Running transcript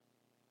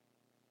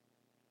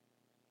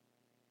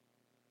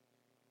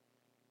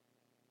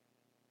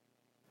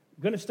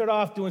I'm going to start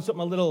off doing something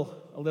a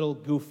little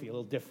goofy, a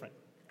little different.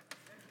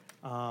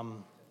 We're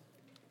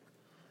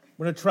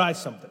going to try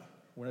something.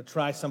 We're going to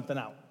try something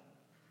out.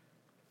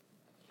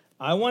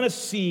 I want to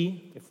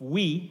see if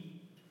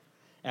we,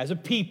 as a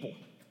people,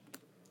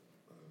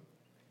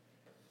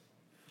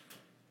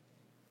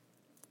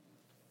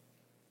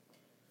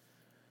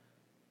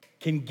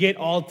 can get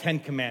all 10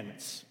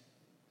 commandments.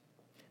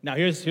 Now,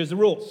 here's the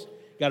rules.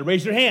 You got to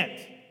raise your hand,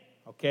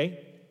 okay?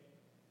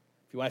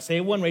 If you want to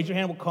say one, raise your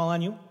hand. We'll call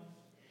on you.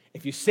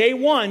 If you say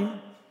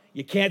one,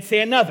 you can't say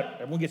another.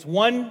 Everyone gets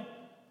one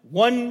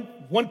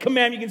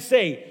commandment you can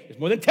say. There's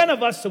more than 10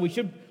 of us, so let's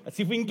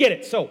see if we can get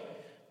it. So,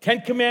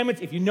 10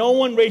 commandments. If you know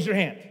one, raise your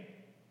hand.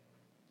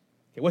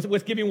 Okay,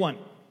 let's give me one.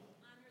 Honor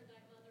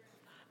thy mother and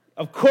father.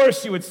 Of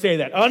course you would say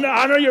that.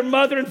 Honor your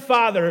mother and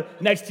father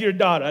next to your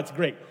daughter. That's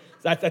great.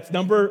 That's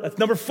number 4. That's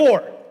number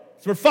 5.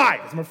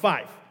 That's number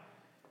 5. Thou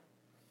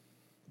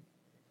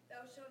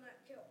shalt not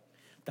kill.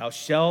 Thou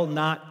shalt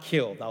not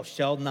kill. Thou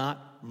shalt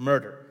not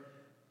murder.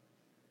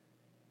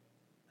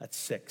 That's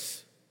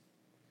 6.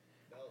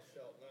 Thou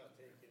shalt not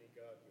take any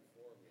god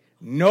before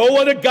me. No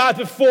other God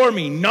before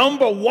me.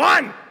 Number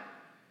 1.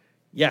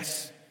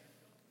 Yes.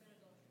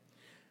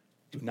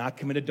 Do not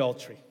commit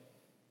adultery.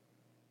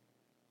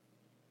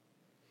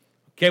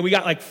 Okay, we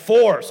got like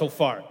 4 so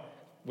far.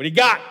 What do you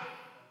got?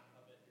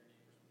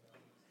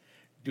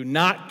 Do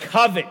not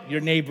covet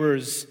your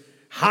neighbor's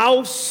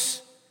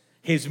house,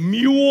 his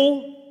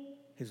mule,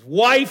 his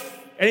wife,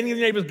 anything your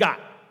neighbor's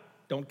got.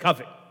 Don't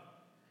covet.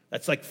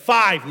 That's like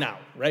 5 now,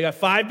 right? Got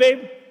 5,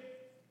 babe?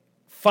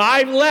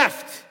 5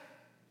 left.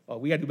 Oh,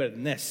 we got to do better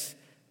than this.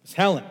 Miss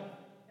Helen.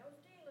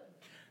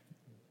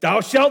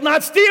 Thou shalt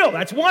not steal.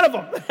 That's one of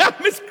them.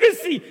 Miss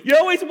Chrissy, you're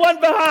always one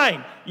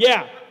behind.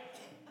 Yeah.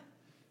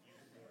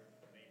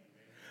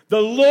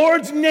 The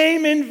Lord's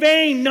name in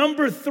vain,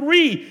 number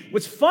 3.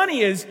 What's funny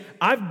is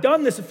I've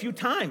done this a few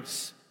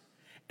times.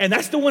 And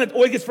that's the one that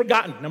always gets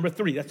forgotten, number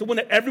 3. That's the one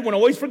that everyone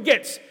always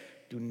forgets.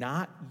 Do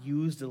not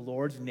use the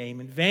Lord's name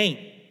in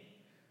vain.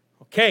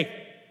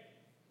 Okay.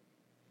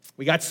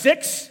 We got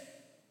 6.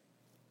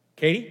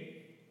 Katie?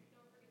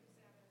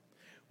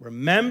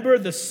 Remember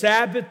the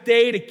Sabbath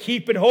day to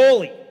keep it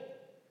holy.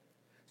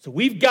 So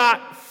we've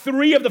got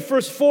 3 of the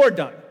first 4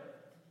 done.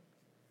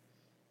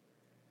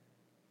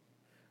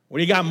 What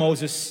do you got,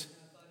 Moses?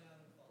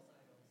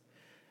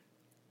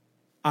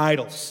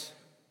 Idols.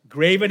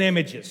 Graven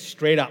images,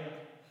 straight up.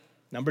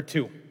 Number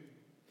 2.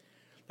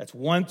 That's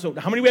 1. So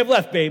how many we have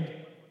left, babe?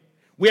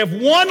 We have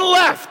 1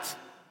 left.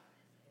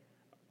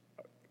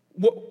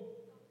 What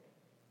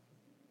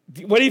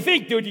do you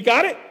think, dude? You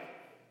got it?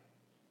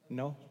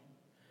 No?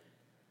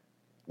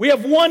 We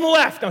have 1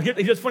 left. Now,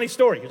 here's a funny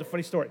story.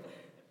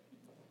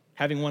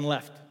 Having 1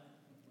 left.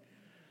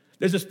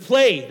 There's this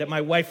play that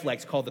my wife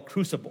likes called The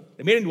Crucible.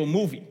 They made it into a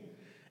movie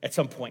at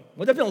some point.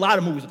 Well, there's been a lot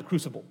of movies with The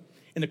Crucible.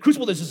 In The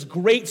Crucible, there's this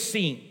great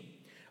scene.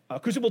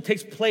 Crucible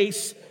takes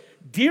place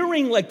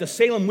during, like, the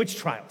Salem witch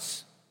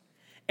trials.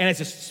 And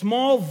it's a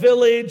small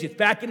village. It's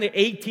back in the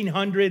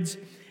 1800s.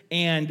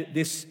 And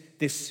this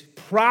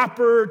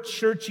proper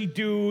churchy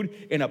dude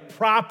in a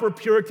proper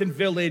Puritan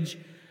village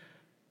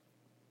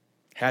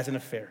has an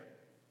affair.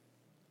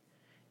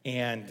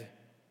 And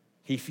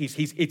it's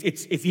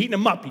eating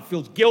him up. He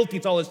feels guilty.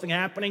 It's all this thing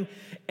happening.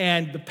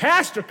 And the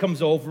pastor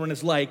comes over and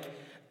is like,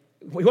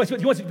 he wants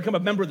to become a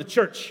member of the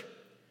church.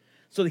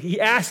 So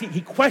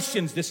he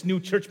questions this new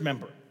church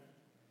member.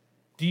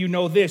 Do you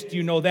know this? Do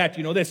you know that? Do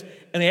you know this?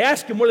 And they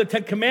ask him, what are the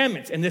 10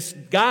 commandments? And this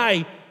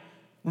guy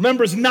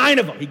remembers 9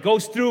 of them. He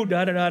goes through,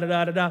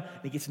 da-da-da-da-da-da,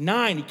 and he gets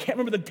 9. He can't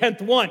remember the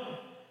 10th one.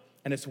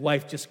 And his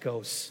wife just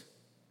goes,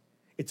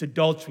 it's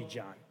adultery,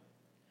 John.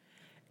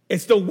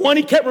 It's the one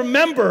he can't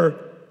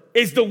remember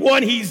is the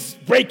one he's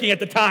breaking at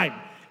the time.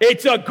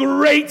 It's a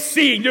great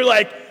scene. You're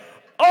like,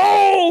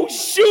 oh,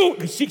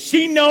 shoot.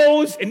 She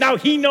knows, and now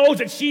he knows,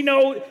 and she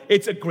knows.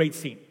 It's a great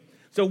scene.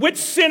 So which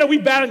sin are we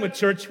battling with,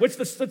 church? What's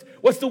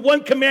the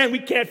one command we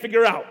can't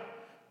figure out?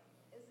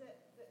 Is it,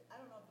 I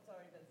don't know if it's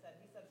already been said.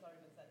 He said it's already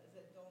been said. Is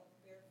it don't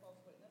bear false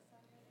witness on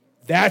your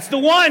neighbor? That's the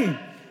one.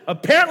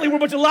 Apparently, we're a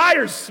bunch of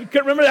liars. You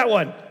couldn't remember that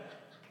one.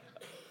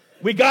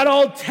 We got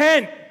all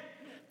 10.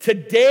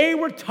 Today,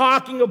 we're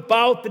talking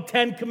about the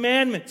 10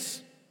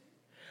 commandments.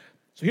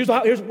 So here's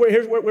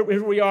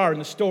where we are in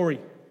the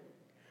story.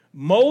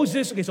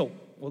 Moses, okay, so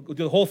we'll do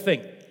the whole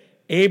thing.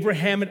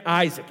 Abraham and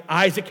Isaac.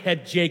 Isaac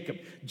had Jacob.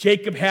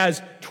 Jacob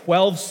has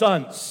 12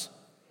 sons.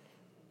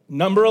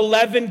 Number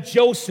 11,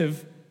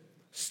 Joseph,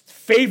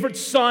 favorite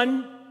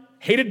son,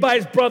 hated by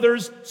his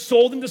brothers,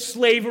 sold into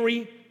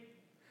slavery.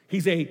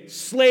 He's a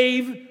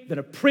slave, then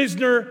a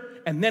prisoner,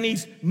 and then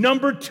he's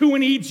number 2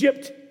 in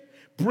Egypt.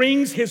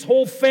 Brings his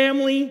whole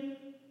family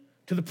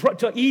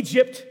to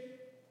Egypt.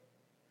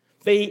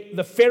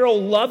 The Pharaoh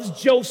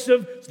loves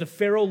Joseph, so the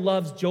Pharaoh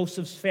loves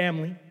Joseph's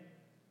family.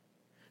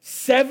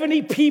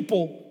 70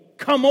 people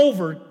come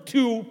over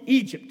to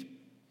Egypt.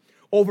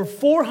 Over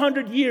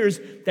 400 years,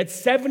 that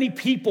 70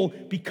 people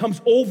becomes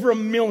over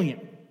 1 million.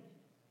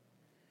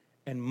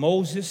 And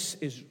Moses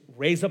is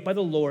raised up by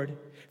the Lord,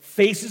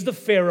 faces the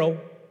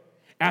Pharaoh,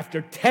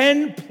 After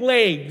 10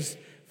 plagues,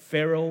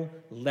 Pharaoh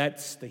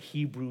lets the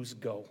Hebrews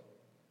go.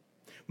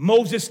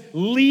 Moses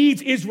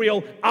leads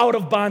Israel out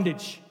of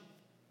bondage.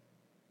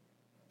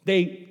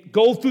 They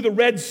go through the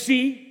Red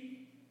Sea,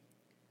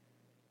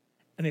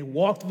 and they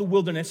walk through the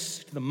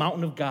wilderness to the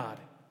mountain of God.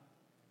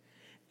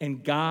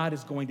 And God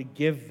is going to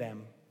give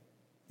them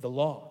the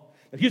law.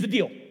 Now, here's the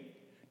deal.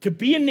 To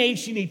be a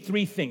nation, you need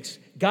three things.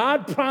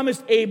 God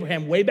promised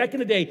Abraham way back in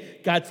the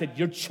day, God said,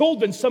 your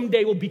children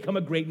someday will become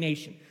a great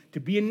nation. To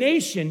be a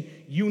nation,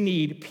 you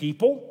need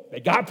people. They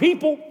got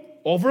people,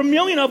 over 1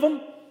 million of them.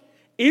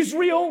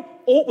 Israel,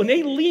 when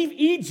they leave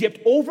Egypt,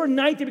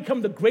 overnight they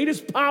become the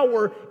greatest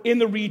power in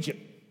the region.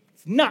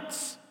 It's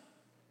nuts.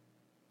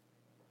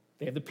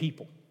 They have the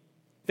people.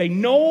 They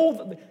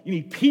know you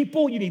need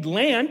people, you need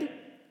land.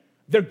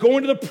 They're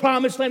going to the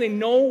promised land. They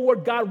know where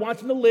God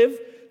wants them to live.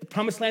 The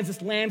promised land is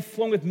this land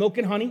flowing with milk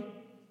and honey.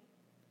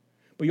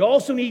 But you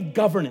also need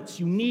governance.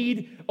 You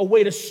need a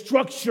way to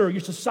structure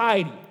your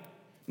society.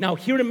 Now,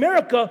 here in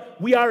America,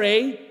 we are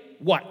a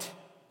what?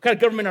 What kind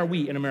of government are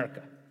we in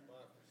America?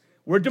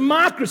 We're a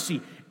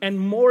democracy. And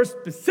more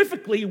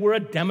specifically, we're a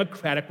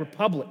democratic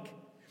republic.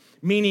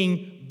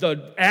 Meaning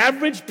the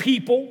average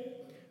people,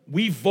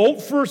 we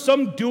vote for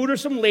some dude or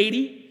some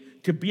lady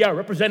to be our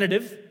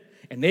representative.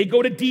 And they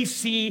go to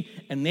D.C.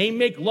 and they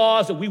make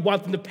laws that we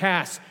want them to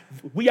pass.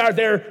 We are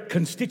their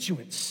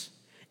constituents.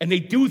 And they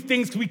do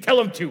things because we tell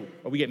them to,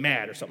 or we get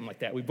mad or something like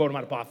that. We vote them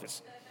out of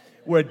office.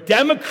 We're a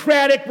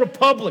democratic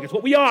republic. It's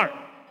what we are.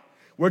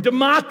 We're a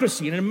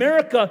democracy. And in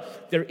America,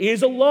 there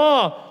is a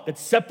law that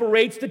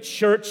separates the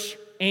church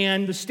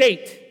and the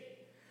state.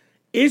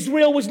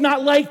 Israel was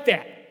not like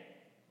that.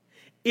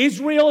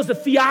 Israel is a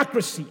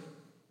theocracy.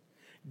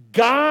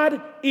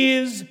 God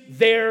is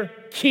their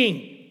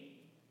king.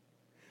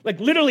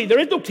 Like literally, there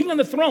is no king on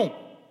the throne.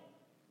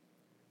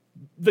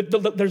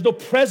 There's no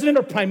president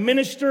or prime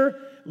minister.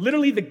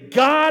 Literally, the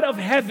God of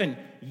heaven,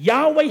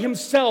 Yahweh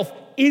himself,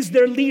 is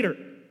their leader.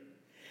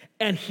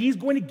 And he's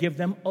going to give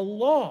them a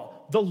law,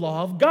 the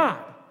law of God.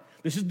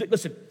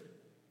 Listen,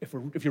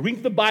 if you're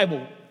reading the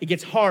Bible, it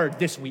gets hard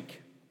this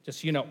week,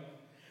 just so you know.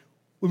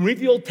 We read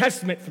the Old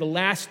Testament for the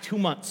last 2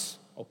 months,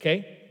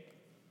 okay?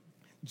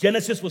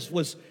 Genesis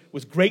was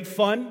great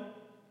fun.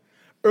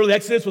 Early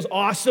Exodus was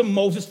awesome,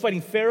 Moses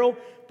fighting Pharaoh.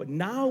 But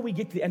now we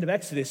get to the end of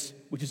Exodus,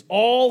 which is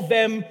all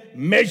them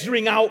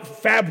measuring out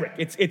fabric.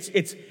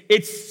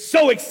 It's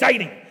so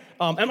exciting.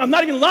 And I'm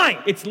not even lying.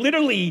 It's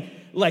literally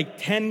like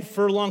 10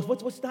 furlongs.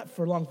 What's not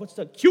furlongs? What's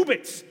the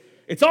cubits?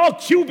 It's all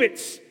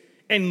cubits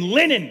and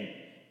linen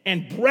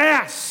and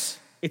brass.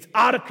 It's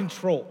out of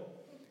control.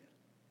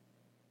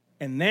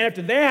 And then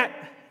after that,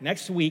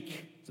 next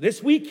week, so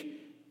this week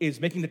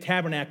is making the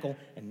tabernacle,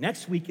 and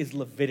next week is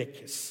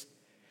Leviticus.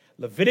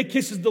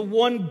 Leviticus is the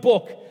one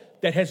book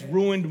that has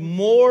ruined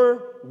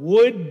more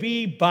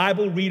would-be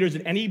Bible readers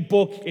than any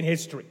book in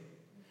history.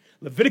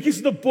 Leviticus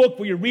is the book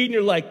where you read and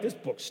you're like, this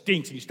book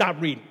stinks, and you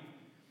stop reading.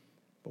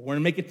 But we're going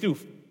to make it through.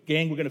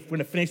 Gang, we're going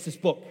to finish this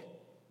book.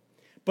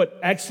 But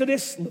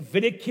Exodus,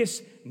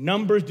 Leviticus,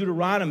 Numbers,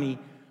 Deuteronomy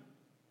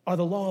are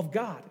the law of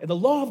God. And the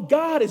law of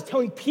God is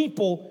telling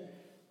people,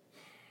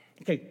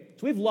 okay, so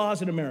we have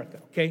laws in America,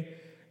 okay?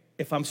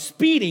 If I'm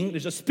speeding,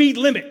 there's a speed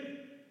limit.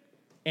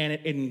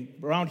 And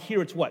around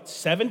here, it's what,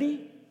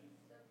 70?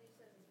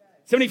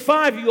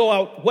 75, you go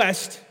out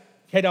west,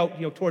 head out,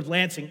 towards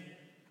Lansing,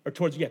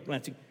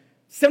 Lansing.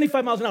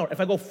 75 miles an hour.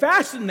 If I go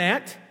faster than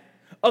that,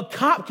 a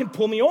cop can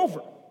pull me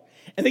over.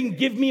 And they can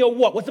give me a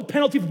what? What's the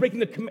penalty for breaking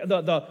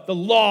the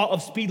law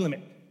of speed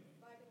limit?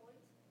 5 points.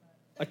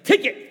 A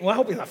ticket. Well, I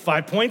hope it's not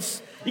 5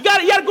 points. You got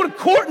to go to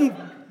court and you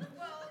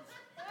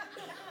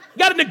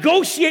got to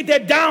negotiate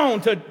that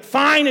down to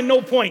fine and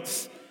no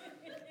points.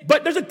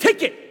 But there's a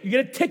ticket. You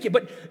get a ticket.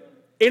 But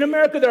in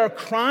America, there are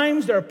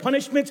crimes, there are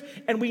punishments,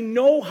 and we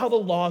know how the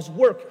laws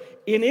work.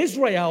 In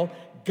Israel,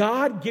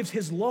 God gives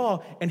his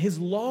law, and his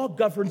law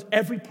governs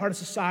every part of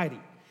society.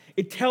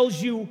 It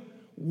tells you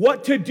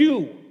what to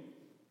do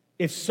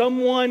if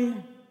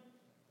someone,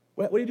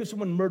 what do you do if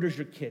someone murders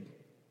your kid?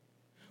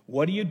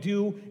 What do you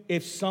do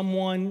if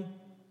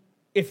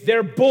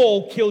their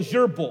bull kills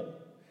your bull?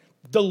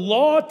 The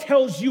law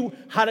tells you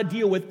how to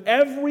deal with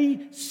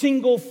every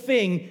single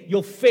thing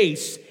you'll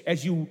face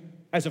as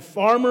a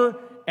farmer,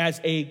 as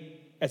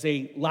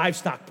a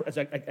livestock, as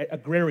an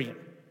agrarian.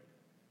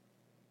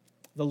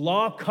 The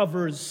law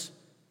covers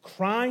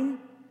crime,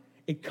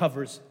 it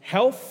covers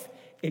health,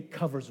 it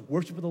covers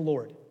worship of the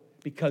Lord,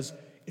 because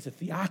it's a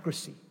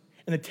theocracy.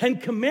 And the Ten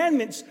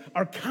Commandments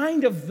are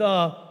kind of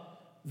the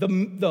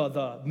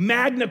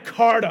Magna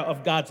Carta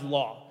of God's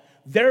law.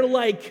 They're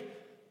like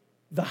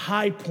the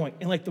high point,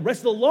 and like the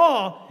rest of the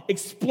law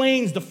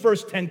explains the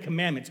first 10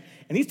 commandments.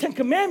 And these 10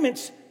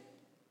 commandments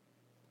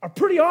are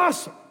pretty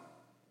awesome.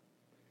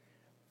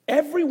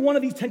 Every one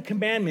of these 10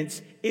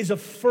 commandments is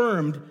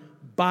affirmed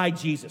by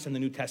Jesus in the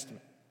New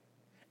Testament.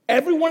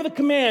 Every one of the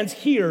commands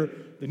here,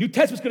 the New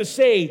Testament's going to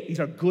say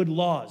these are good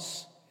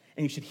laws,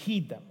 and you should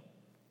heed them.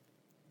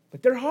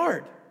 But they're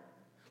hard.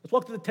 Let's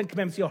walk through the 10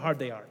 commandments and see how hard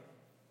they are.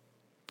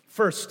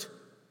 First,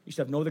 You should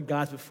have no other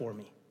gods before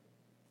me.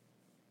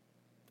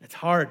 It's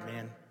hard,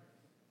 man.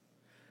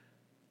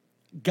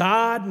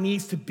 God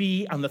needs to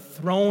be on the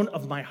throne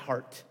of my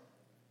heart.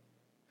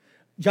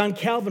 John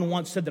Calvin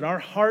once said that our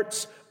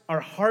heart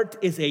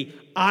is a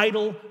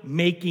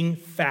idol-making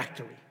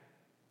factory.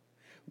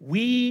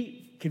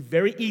 We can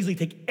very easily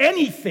take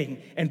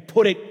anything and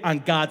put it on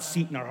God's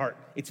seat in our heart.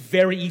 It's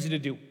very easy to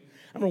do.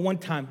 I remember one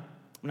time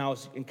when I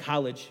was in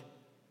college,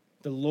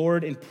 the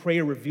Lord in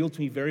prayer revealed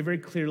to me very, very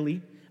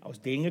clearly. I was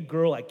dating a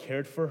girl, I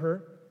cared for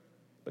her,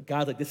 but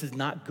God's like, this is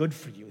not good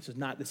for you. This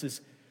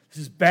is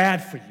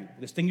bad for you.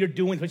 This thing you're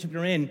doing, the relationship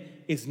you're in,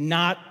 it's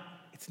not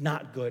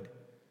good.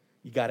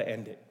 You got to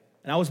end it.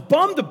 And I was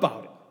bummed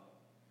about it.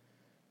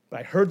 But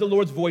I heard the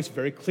Lord's voice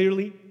very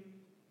clearly.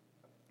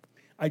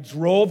 I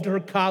drove to her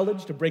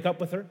college to break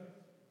up with her.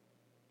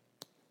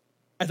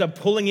 As I'm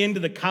pulling into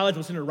the college,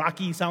 listening to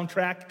Rocky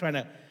soundtrack, trying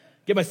to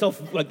get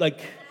myself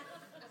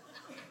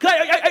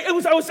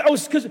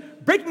because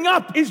breaking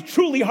up is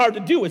truly hard to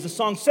do, as the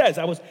song says.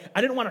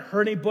 I didn't want to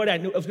hurt anybody. I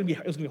knew it was gonna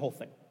be a whole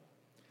thing.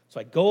 So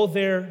I go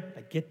there,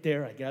 I get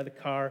out of the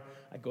car,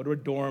 I go to her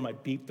dorm, I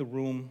beat the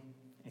room,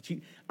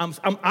 and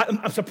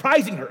I'm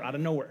surprising her out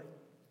of nowhere.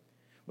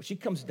 Well, she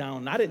comes down,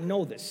 and I didn't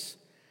know this,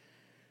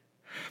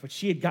 but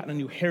she had gotten a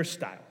new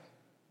hairstyle, and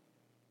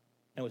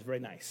it was very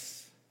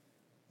nice.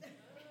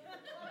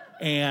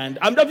 And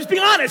I'm just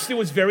being honest, it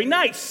was very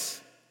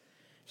nice.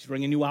 She's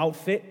wearing a new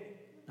outfit.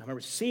 I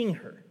remember seeing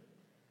her.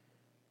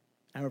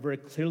 I remember very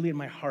clearly in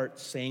my heart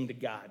saying to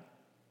God,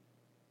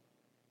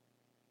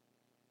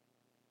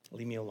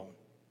 leave me alone.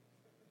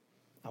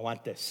 I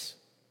want this.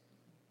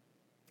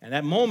 And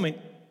that moment,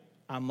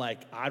 I'm like,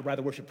 I'd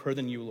rather worship her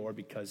than you, Lord,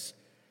 because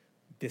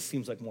this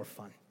seems like more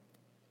fun.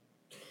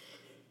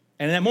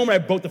 And in that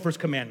moment, I broke the first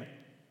commandment.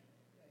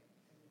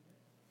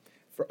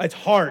 It's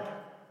hard.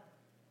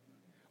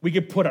 We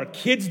could put our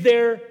kids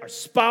there, our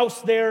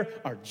spouse there,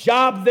 our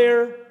job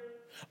there,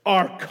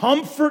 our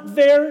comfort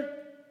there,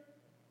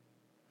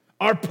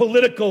 our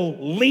political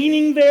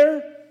leaning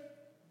there,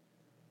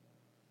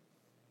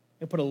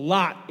 and put a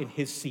lot in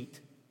his seat.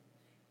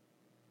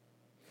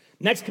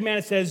 Next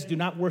commandment says, do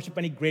not worship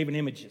any graven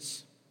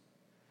images.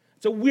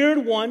 It's a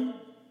weird one,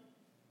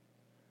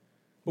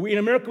 but in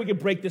America we can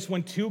break this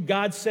one too.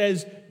 God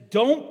says,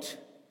 don't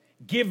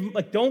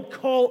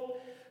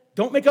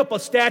make up a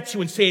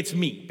statue and say it's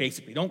me,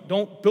 basically.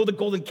 Don't build a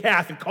golden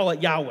calf and call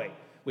it Yahweh,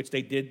 which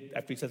they did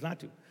after he says not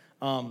to.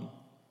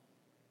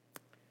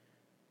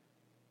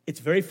 It's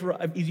very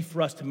easy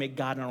for us to make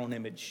God in our own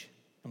image.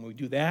 And when we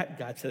do that,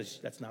 God says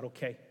that's not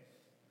okay.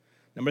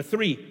 Number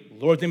 3,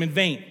 Lord's name in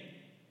vain.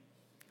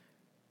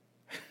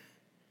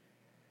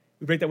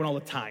 We break that one all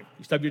the time.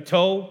 You stub your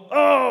toe,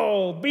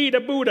 oh, be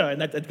the Buddha,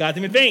 and that's God's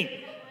name in vain.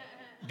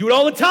 Do it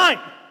all the time.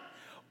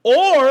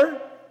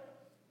 Or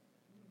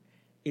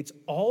it's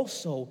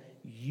also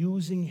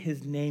using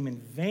his name in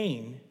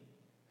vain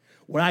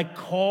when I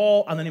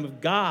call on the name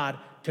of God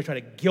to try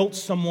to guilt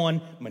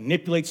someone,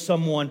 manipulate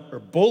someone, or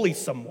bully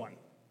someone.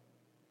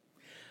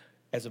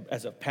 As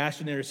a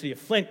pastor in the inner city of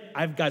Flint,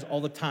 I have guys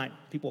all the time.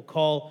 People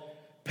call,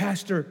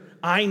 Pastor,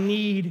 I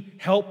need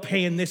help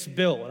paying this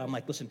bill. And I'm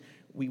like, listen,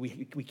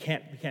 we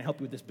can't help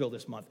you with this bill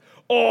this month.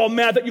 Oh,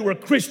 man, I thought you were a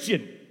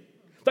Christian.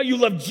 I thought you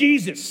loved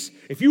Jesus.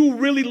 If you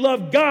really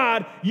loved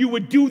God, you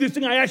would do this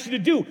thing I asked you to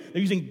do.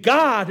 They're using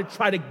God to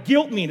try to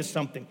guilt me into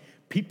something.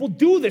 People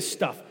do this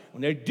stuff.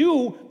 When they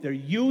do, they're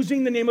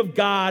using the name of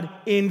God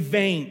in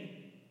vain.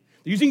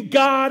 They're using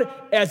God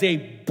as a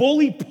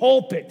bully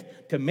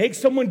pulpit to make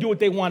someone do what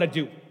they want to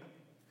do.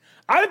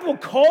 I have people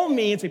call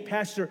me and say,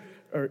 Pastor,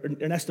 or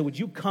Ernesto, would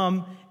you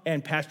come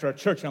and pastor our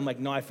church? And I'm like,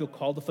 no, I feel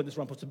called to Flint. This is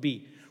where I'm supposed to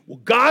be. Well,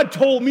 God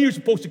told me you're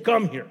supposed to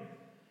come here.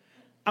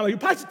 I'm like, you're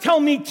supposed to tell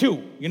me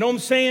too. You know what I'm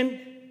saying?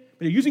 But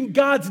they're using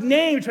God's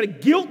name to try to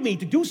guilt me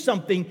to do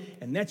something,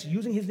 and that's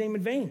using his name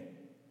in vain.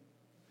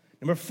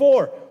 Number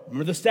 4,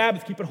 remember the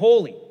Sabbath, keep it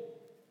holy.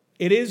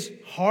 It is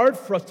hard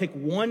for us to take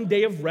one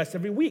day of rest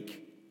every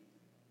week.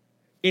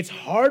 It's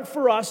hard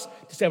for us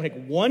to say, I'm going to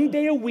take one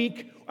day a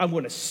week, I'm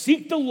going to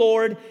seek the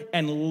Lord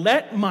and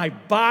let my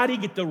body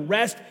get the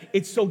rest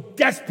it so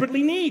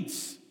desperately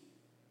needs.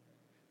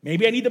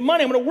 Maybe I need the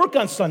money, I'm going to work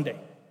on Sunday.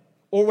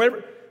 Or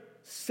whatever.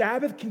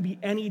 Sabbath can be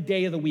any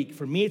day of the week.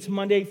 For me, it's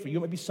Monday. For you,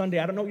 it might be Sunday.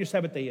 I don't know what your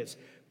Sabbath day is.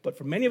 But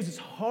for many of us, it's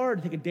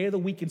hard to take a day of the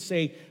week and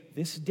say,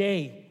 this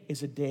day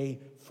is a day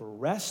for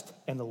rest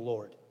and the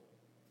Lord.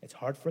 It's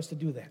hard for us to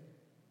do that.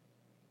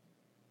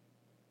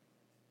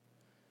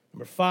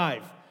 Number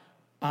 5,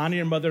 honor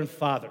your mother and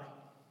father.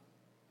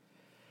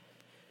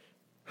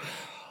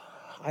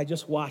 I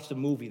just watched a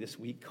movie this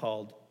week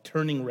called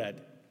Turning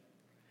Red.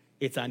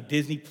 It's on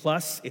Disney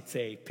Plus. It's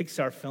a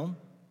Pixar film.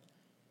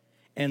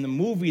 And in the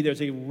movie,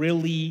 there's a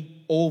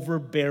really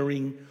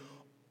overbearing,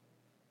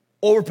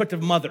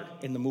 overprotective mother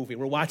in the movie.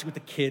 We're watching with the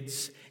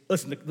kids.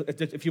 Listen,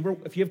 if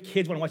you have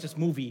kids want to watch this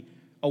movie,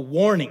 a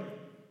warning.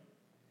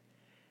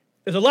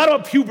 There's a lot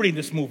about puberty in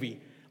this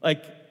movie.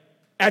 Like,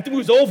 after it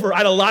was over, I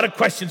had a lot of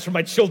questions from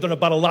my children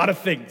about a lot of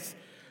things.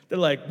 They're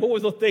like, what were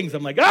those things?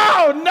 I'm like,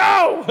 oh,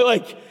 no!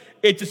 Like,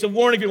 it's just a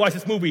warning if you watch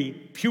this movie,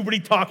 puberty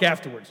talk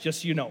afterwards,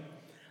 just so you know.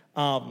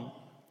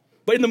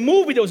 But in the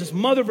movie, there was this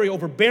mother very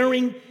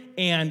overbearing,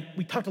 and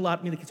we talked a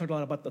lot, me and the kids talked a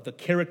lot about the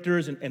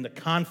characters and the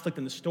conflict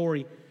and the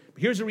story.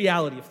 But here's the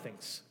reality of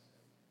things.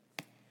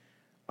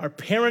 Our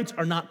parents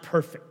are not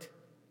perfect.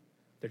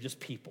 They're just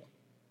people.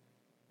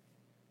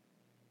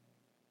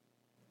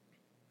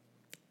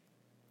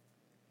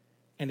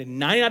 And in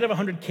 9 out of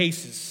 100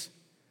 cases,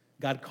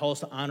 God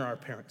calls us to honor our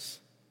parents.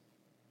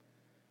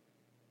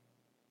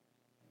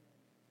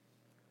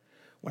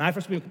 When I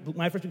first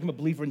became a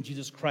believer in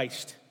Jesus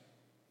Christ,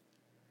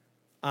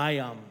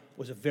 I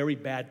was a very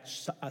bad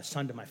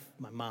son to my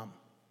mom.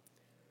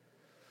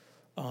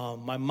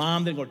 My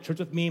mom didn't go to church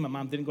with me. My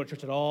mom didn't go to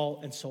church at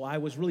all. And so I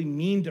was really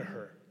mean to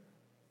her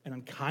and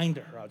unkind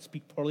to her. I would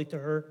speak poorly to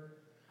her.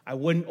 I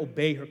wouldn't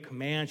obey her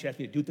commands. She asked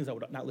me to do things. I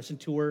would not listen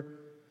to her.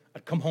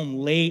 I'd come home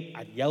late.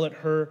 I'd yell at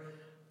her.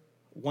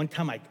 One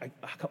time, a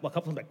couple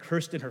times I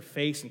cursed in her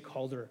face and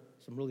called her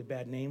some really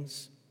bad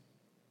names.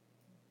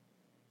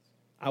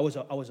 I was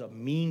a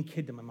mean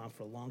kid to my mom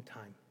for a long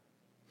time.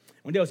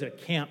 One day I was at a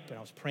camp and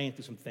I was praying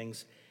through some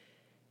things,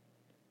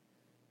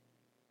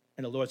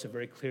 and the Lord said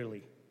very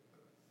clearly,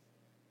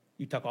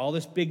 you talk all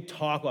this big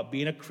talk about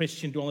being a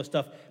Christian, doing all this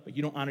stuff, but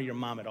you don't honor your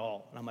mom at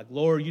all. And I'm like,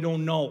 Lord, you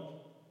don't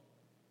know.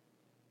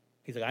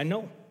 He's like, I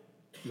know.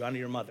 You honor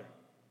your mother.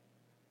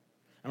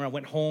 I remember I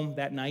went home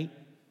that night.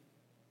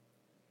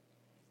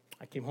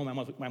 I came home, my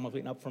mom was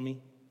waiting up for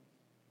me.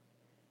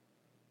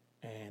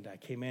 And I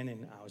came in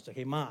and I was like,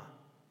 hey, Ma, let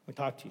me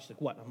talk to you. She's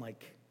like, what? I'm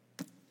like,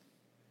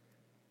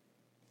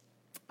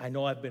 I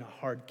know I've been a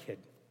hard kid.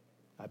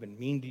 I've been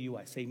mean to you.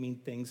 I say mean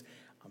things.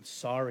 I'm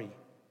sorry.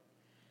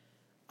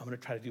 I'm going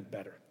to try to do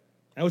better.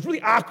 And it was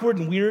really awkward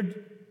and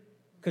weird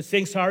because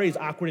saying sorry is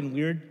awkward and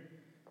weird.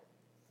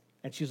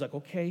 And she was like,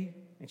 okay.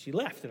 And she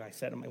left, and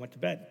I went to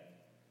bed.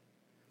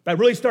 But I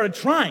really started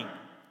trying.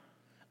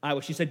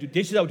 She said, do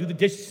dishes, I would do the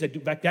dishes. She said, do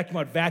vacuum,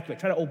 I would vacuum. I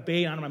tried to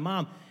obey and honor my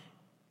mom.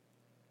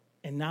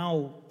 And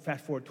now,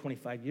 fast forward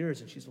 25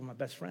 years, and she's one of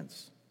my best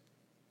friends.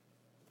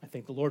 I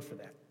thank the Lord for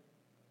that.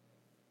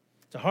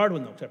 It's a hard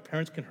one, though, because our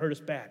parents can hurt us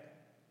bad.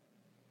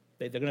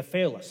 They're going to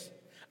fail us.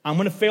 I'm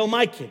going to fail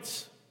my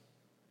kids.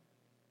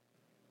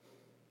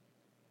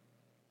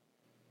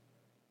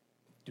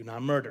 Do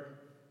not murder.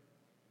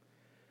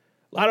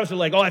 A lot of us are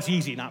like, oh, that's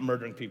easy, not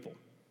murdering people.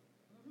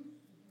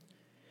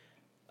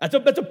 That's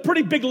a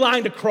pretty big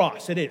line to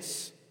cross. It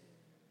is.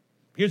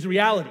 Here's the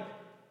reality.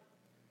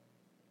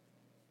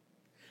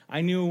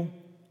 I knew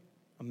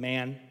a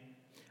man,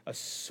 a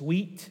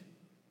sweet,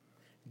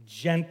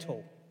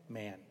 gentle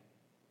man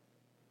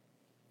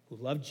who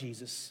loved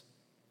Jesus.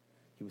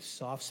 He was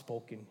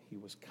soft-spoken. He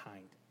was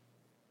kind.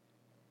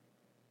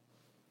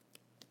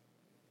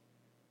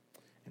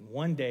 And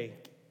one day,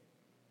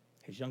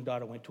 his young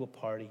daughter went to a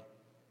party.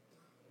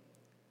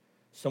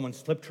 Someone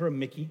slipped her a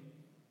Mickey.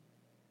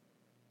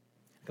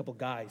 A couple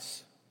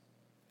guys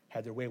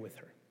had their way with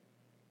her.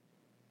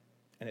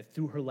 And it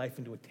threw her life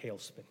into a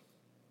tailspin.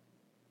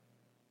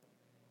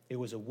 It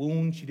was a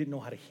wound she didn't know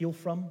how to heal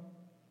from.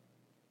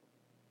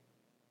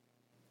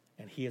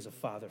 And he, as a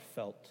father,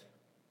 felt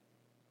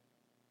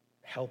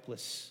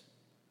helpless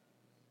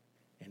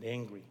and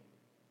angry.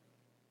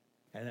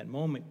 And in that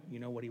moment, you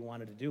know what he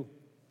wanted to do?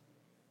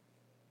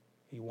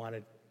 He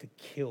wanted to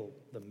kill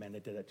the men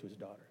that did that to his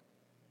daughter.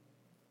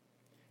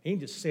 He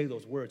didn't just say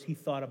those words. He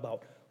thought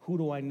about, who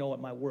do I know at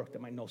my work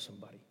that might know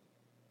somebody?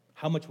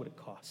 How much would it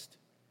cost?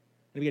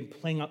 And he began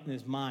playing out in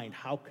his mind,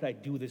 how could I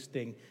do this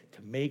thing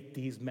to make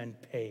these men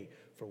pay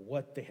for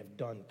what they have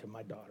done to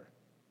my daughter?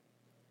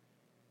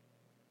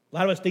 A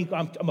lot of us think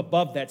I'm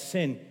above that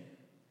sin.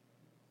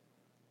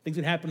 Things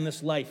that happen in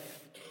this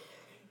life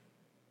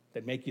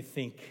that make you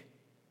think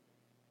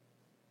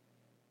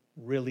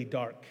really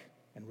dark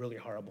and really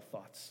horrible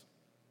thoughts.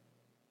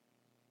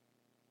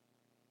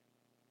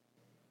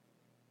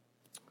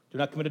 Do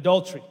not commit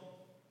adultery.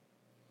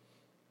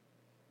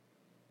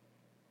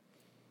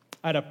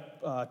 I had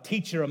a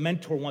teacher, a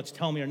mentor once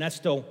tell me,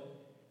 Ernesto,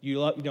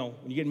 when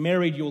you get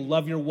married, you'll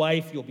love your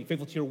wife, you'll be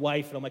faithful to your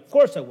wife. And I'm like, of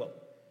course I will.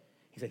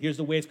 He said, here's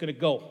the way it's going to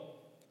go.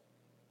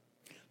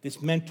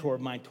 This mentor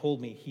of mine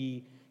told me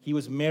he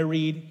was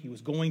married, he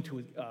was going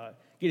to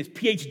get his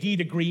PhD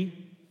degree.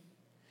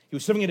 He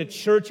was serving at a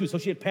church, he was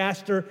associate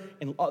pastor,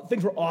 and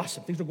things were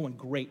awesome. Things were going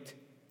great.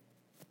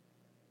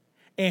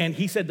 And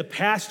he said the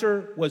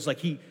pastor was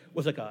like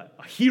a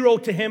hero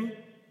to him.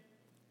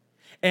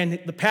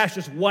 And the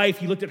pastor's wife,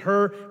 he looked at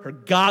her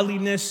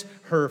godliness,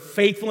 her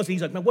faithfulness, and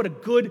he's like, man, what a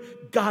good,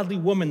 godly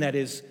woman that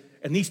is.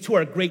 And these two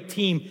are a great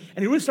team.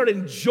 And he really started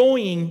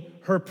enjoying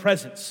her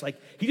presence.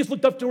 Like, he just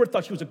looked up to her,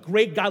 thought she was a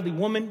great, godly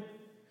woman.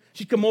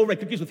 She'd come over,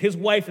 make cookies with his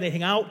wife, and they'd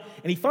hang out.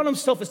 And he found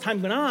himself, as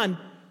time went on,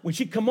 when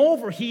she'd come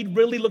over, he'd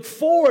really look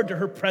forward to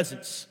her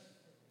presence.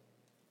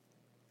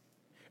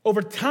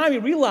 Over time, he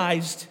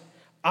realized,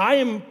 I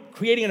am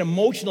creating an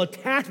emotional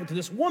attachment to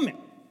this woman.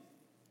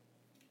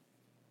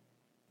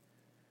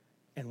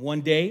 And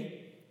one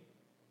day,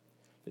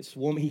 this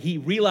woman, he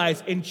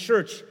realized in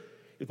church, he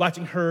was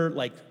watching her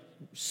like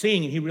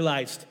sing, and he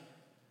realized,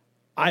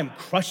 I am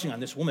crushing on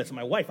this woman. It's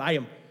my wife.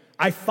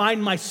 I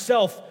find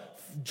myself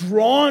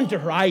drawn to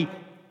her.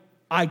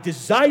 I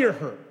desire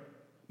her.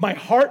 My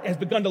heart has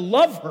begun to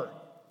love her.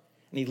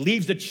 And he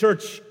leaves the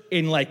church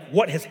in like,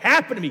 what has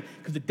happened to me?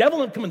 Because the devil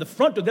didn't come in the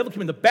front door, the devil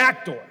came in the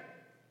back door.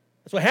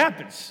 That's what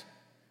happens.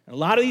 And a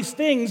lot of these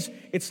things,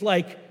 it's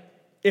like,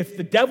 if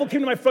the devil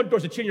came to my front door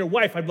to cheat on your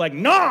wife, I'd be like,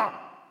 nah!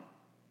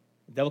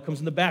 The devil comes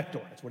in the back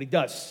door. That's what he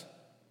does.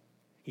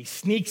 He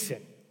sneaks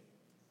in.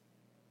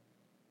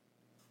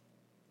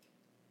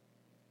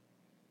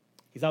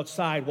 He's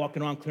outside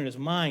walking around clearing his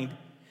mind.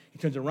 He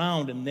turns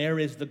around, and there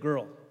is the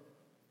girl.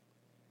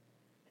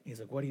 He's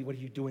like, what are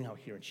you doing out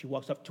here? And she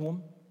walks up to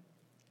him,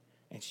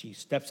 and she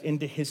steps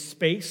into his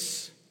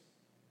space,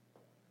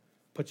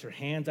 puts her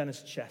hands on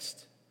his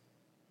chest,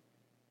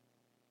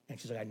 and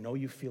she's like, I know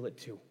you feel it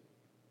too.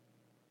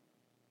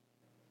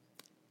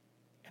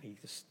 And he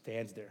just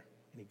stands there,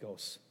 and he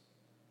goes,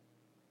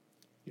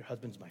 your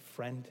husband's my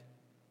friend.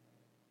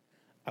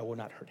 I will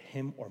not hurt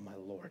him or my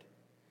Lord.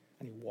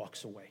 And he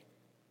walks away.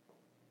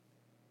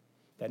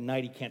 That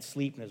night he can't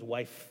sleep, and his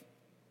wife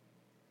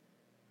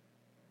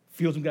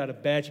feels him get out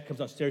of bed. She comes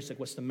downstairs, she's like,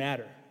 what's the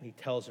matter? And he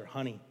tells her,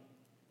 honey,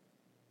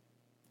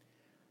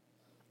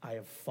 I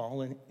have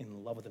fallen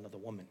in love with another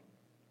woman.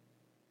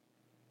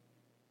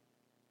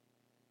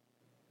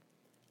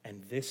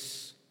 And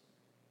this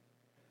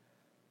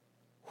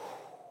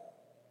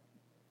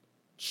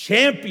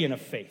champion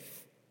of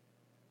faith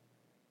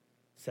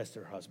says to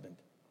her husband,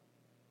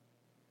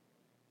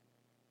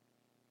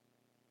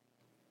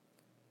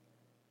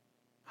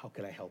 how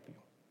can I help you?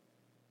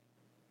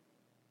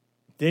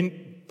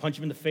 Didn't punch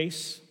him in the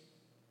face,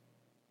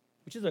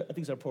 which is, I think,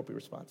 is an appropriate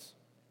response.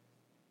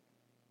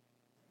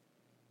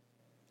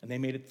 And they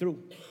made it through.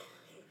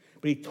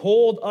 But he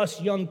told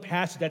us young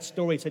pastors that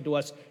story. He said to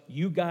us,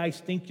 you guys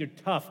think you're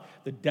tough.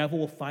 The devil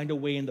will find a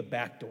way in the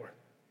back door.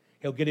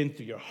 He'll get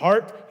into your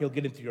heart. He'll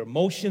get into your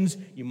emotions.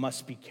 You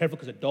must be careful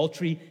because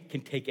adultery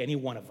can take any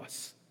one of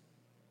us.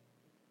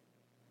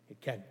 It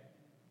can.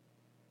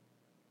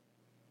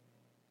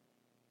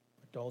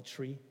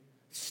 Adultery,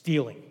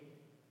 stealing.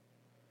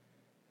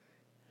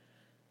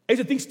 I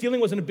used to think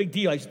stealing wasn't a big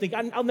deal. I used to think,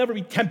 I'll never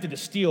be tempted to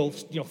steal.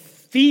 You know,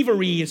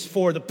 thievery is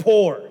for the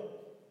poor.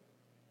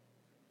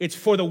 It's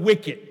for the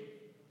wicked.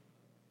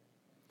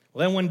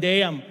 Well, then one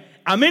day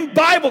I'm in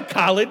Bible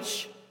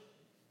college.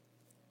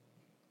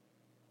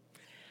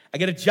 I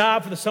get a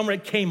job for the summer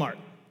at Kmart.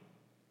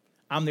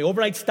 I'm the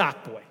overnight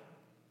stock boy.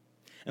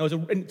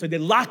 And so they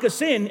lock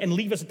us in and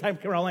leave us at time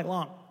Kmart all night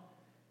long.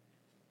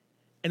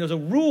 And there's a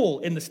rule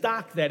in the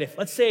stock that if,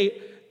 let's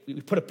say,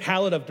 we put a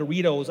pallet of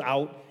Doritos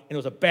out and there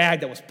was a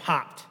bag that was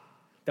popped,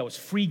 that was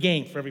free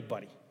game for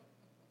everybody.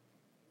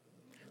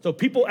 So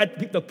people,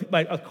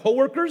 my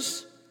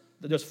coworkers,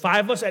 there's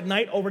 5 of us at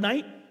night,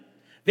 overnight,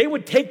 they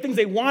would take things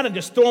they wanted and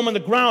just throw them on the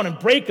ground and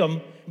break them,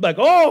 be like,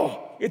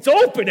 oh, it's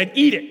open, and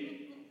eat it.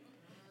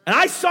 And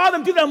I saw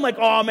them do that. I'm like,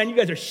 oh, man, you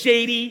guys are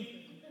shady.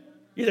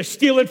 You're either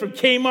stealing from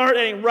Kmart.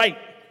 That ain't right.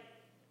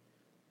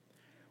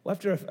 Well,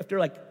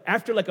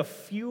 after a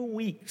few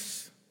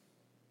weeks,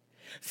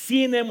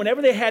 seeing them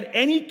whenever they had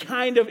any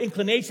kind of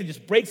inclination,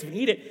 just breaks and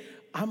eat it,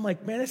 I'm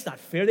like, man, that's not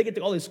fair. They get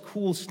all these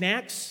cool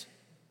snacks.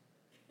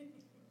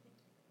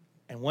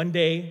 And one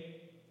day,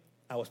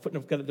 I was putting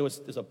them together.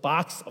 There's a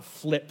box of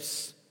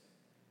Flips.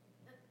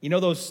 You know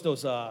those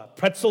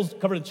pretzels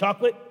covered in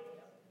chocolate?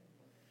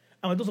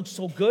 I'm like, those look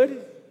so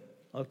good.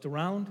 I looked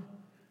around.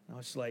 And I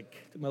was like,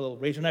 took my little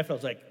razor knife. And I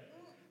was like,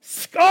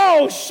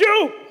 oh,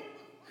 shoot.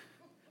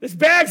 This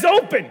bag's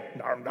open.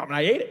 And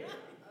I ate it.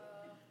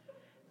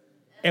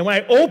 And when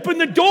I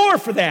opened the door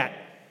for that,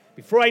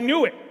 before I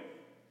knew it,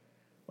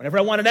 whenever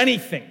I wanted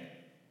anything,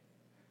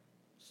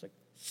 it's like,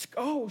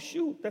 oh,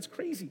 shoot, that's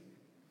crazy.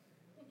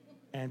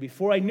 And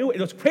before I knew it,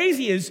 what's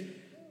crazy is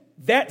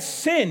that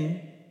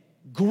sin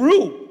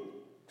grew.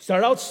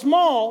 Started out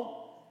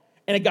small,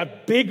 and it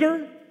got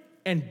bigger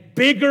and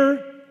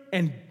bigger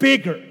and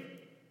bigger. And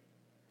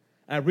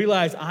I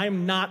realized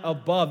I'm not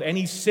above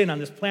any sin on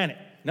this planet.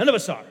 None of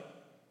us are.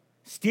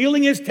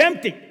 Stealing is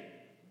tempting.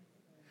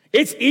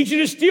 It's easier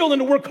to steal than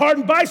to work hard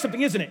and buy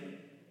something, isn't it?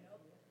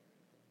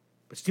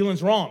 But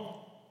stealing's wrong.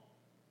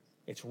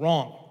 It's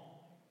wrong.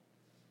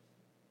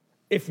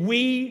 If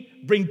we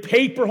bring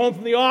paper home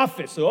from the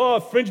office,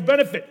 a fringe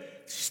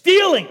benefit,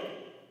 stealing.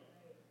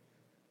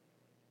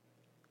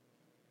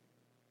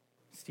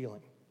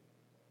 Stealing.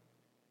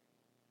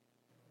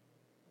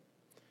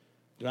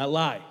 Do not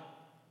lie.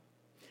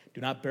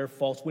 Do not bear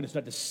false witness. Do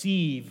not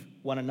deceive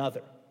one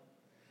another.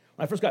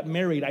 When I first got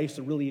married, I used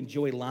to really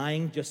enjoy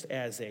lying just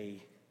as I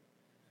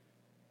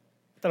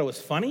thought it was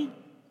funny,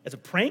 as a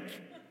prank.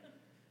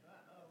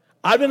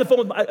 I'd be on the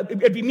phone with,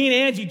 it'd be me and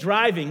Angie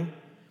driving.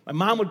 My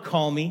mom would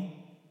call me,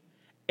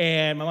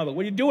 and my mom would be like,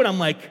 what are you doing? I'm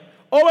like,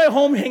 oh, I'm at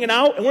home hanging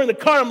out, and we're in the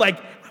car. I'm like,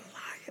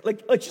 I'm lying.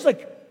 Like she's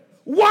like,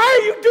 why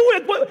are you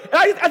doing it?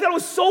 I thought it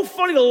was so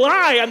funny to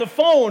lie on the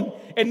phone,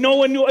 and no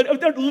one knew.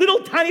 They're little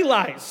tiny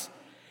lies.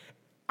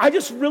 I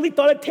just really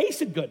thought it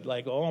tasted good.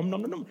 Like, oh,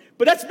 no.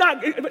 But that's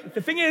not,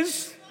 the thing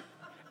is,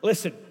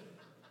 listen,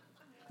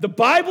 The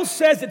Bible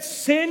says that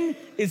sin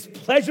is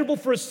pleasurable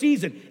for a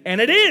season, and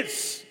it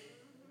is.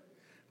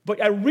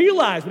 But I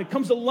realize when it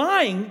comes to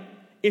lying,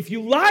 if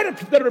you lie to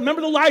people, you got to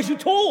remember the lies you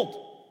told,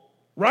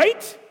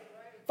 right?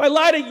 If I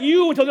lie to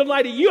you and tell them to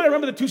lie to you, I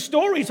remember the two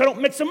stories so I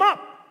don't mix them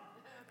up.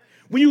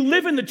 When you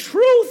live in the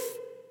truth,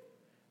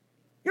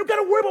 you don't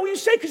got to worry about what you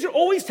say because you're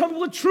always telling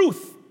people the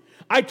truth.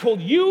 I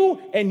told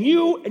you and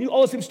you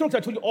all the same stories. I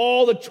told you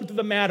all the truth of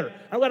the matter.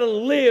 I don't got to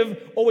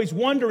live always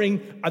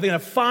wondering, are they going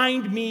to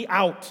find me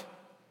out?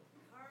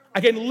 I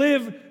can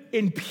live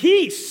in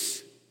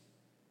peace.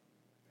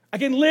 I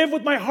can live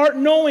with my heart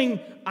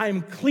knowing I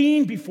am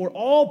clean before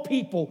all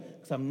people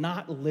because I'm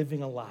not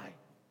living a lie.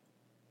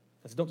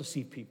 Because don't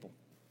deceive people.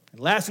 And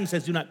lastly, he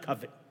says, do not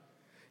covet.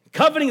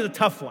 Coveting is a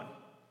tough one.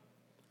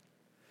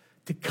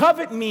 To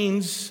covet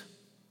means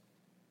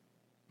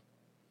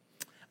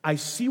I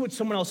see what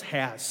someone else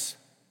has.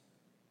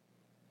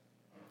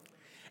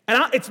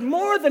 And it's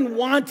more than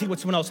wanting what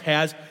someone else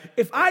has.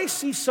 If I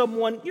see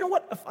someone, you know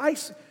what?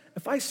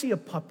 If I see a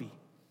puppy,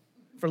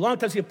 for a long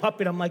time I see a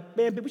puppy and I'm like,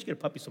 man, we should get a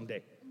puppy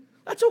someday.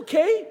 That's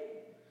okay.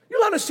 You're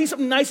allowed to see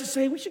something nice and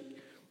say, we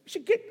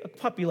should get a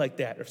puppy like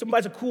that. Or if someone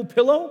buys a cool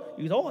pillow,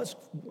 you go, I'm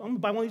going to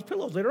buy one of these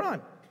pillows later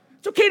on.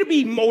 It's okay to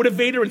be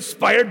motivated or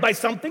inspired by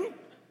something.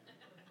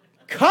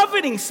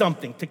 Coveting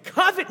something. To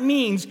covet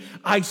means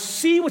I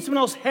see what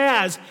someone else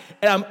has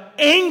and I'm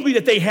angry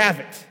that they have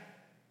it.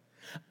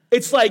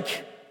 It's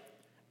like,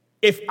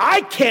 if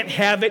I can't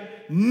have it,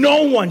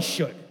 no one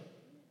should.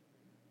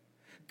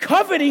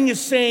 Coveting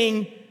is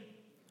saying,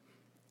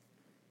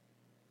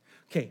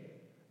 okay,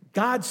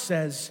 God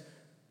says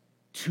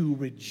to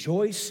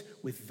rejoice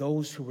with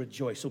those who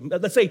rejoice. So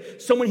let's say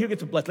someone here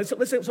gets a blessing.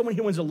 Let's say someone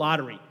here wins the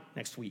lottery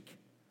next week.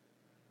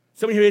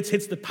 Someone here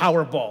hits the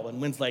Powerball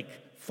and wins like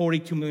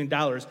 $42 million.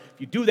 If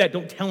you do that,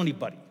 don't tell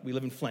anybody. We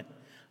live in Flint.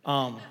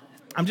 I'm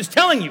just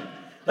telling you.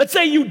 Let's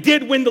say you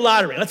did win the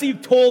lottery. Let's say you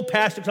told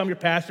Pastor, because I'm your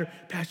pastor,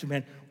 Pastor,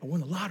 man, I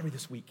won the lottery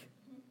this week.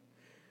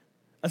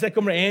 Let's say I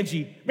come to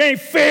Angie, man, ain't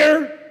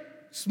fair.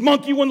 This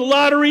monkey won the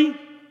lottery.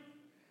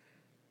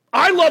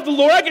 I love the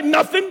Lord. I get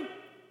nothing.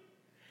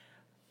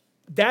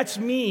 That's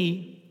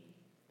me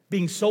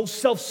being so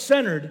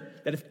self-centered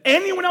that if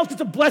anyone else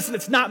gets a blessing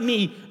that's not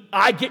me,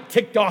 I get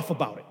ticked off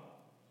about it.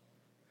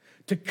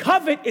 To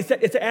covet is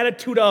it's an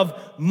attitude of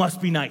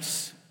must be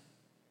nice.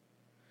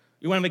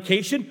 You want on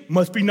vacation?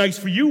 Must be nice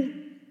for you.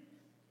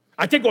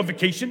 I can't go on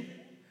vacation.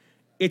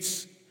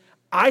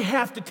 I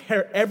have to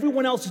tear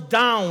everyone else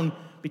down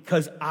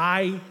because if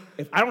I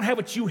don't have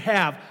what you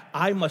have,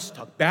 I must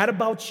talk bad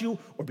about you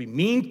or be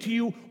mean to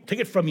you, take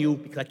it from you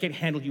because I can't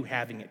handle you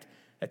having it.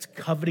 That's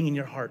coveting in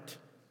your heart.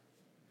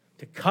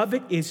 To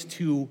covet is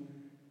to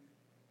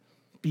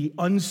be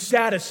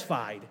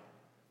unsatisfied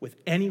with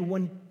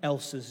anyone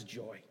else's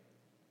joy.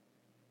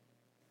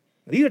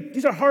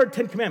 These are hard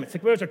 10 commandments.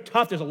 10 commandments are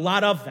tough. There's a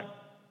lot of them.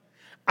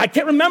 I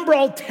can't remember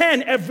all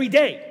 10 every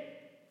day.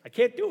 I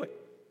can't do it.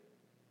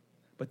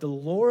 But the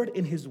Lord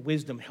in his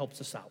wisdom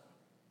helps us out.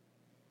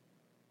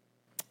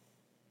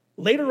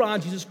 Later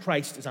on, Jesus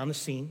Christ is on the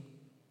scene.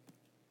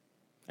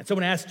 And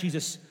someone asks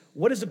Jesus,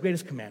 what is the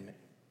greatest commandment?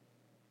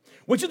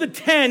 Which of the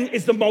 10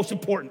 is the most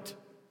important?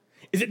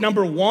 Is it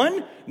number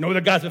 1, no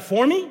other gods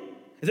before me?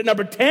 Is it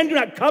number 10, do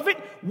not covet?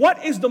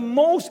 What is the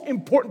most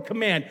important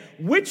command?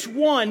 Which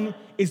one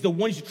is the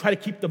one you should try to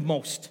keep the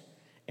most?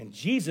 And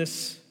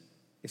Jesus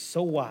is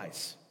so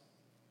wise.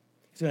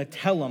 He's going to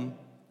tell them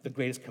the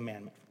greatest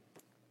commandment.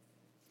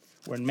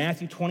 We're in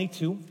Matthew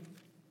 22,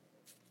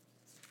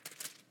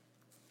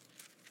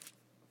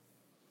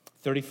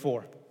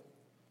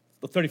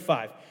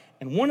 35.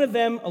 And one of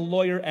them, a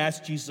lawyer,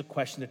 asked Jesus a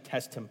question to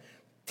test him.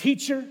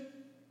 Teacher,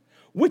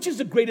 which is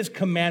the greatest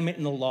commandment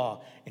in the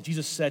law? And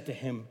Jesus said to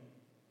him,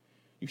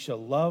 you shall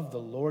love the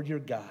Lord your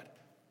God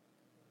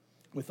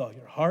with all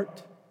your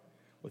heart,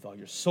 with all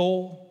your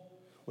soul,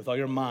 with all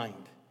your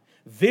mind.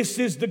 This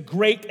is the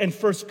great and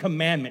first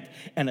commandment,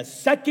 and a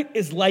second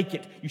is like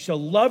it. You shall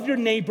love your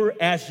neighbor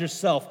as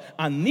yourself.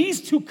 On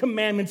these 2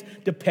 commandments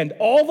depend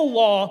all the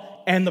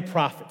law and the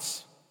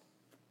prophets.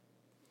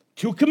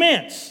 2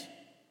 commands.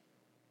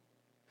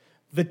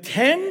 The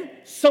 10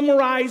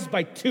 summarized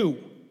by 2.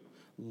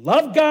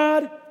 Love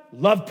God,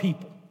 love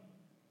people.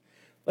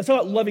 Let's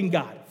talk about loving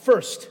God.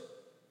 First,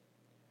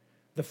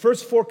 the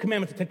first 4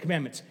 commandments, the 10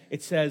 commandments,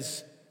 it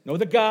says, no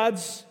other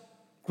gods,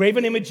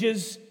 graven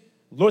images,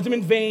 lord them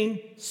in vain,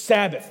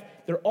 Sabbath.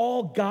 They're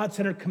all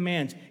God-centered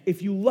commands.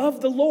 If you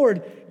love the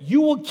Lord,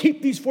 you will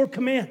keep these 4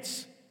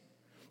 commands.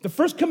 The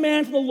first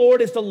command from the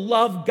Lord is to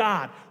love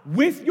God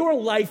with your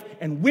life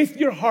and with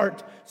your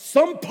heart.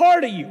 Some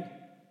part of you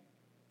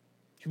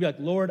should be like,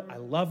 Lord, I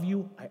love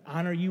you, I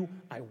honor you,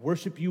 I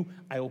worship you,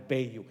 I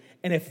obey you.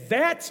 And if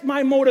that's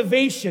my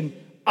motivation,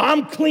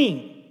 I'm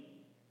clean.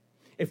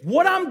 If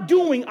what I'm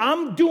doing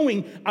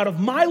out of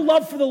my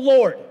love for the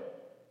Lord.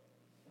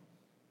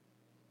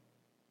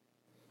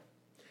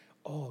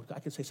 Oh, I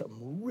could say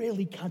something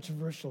really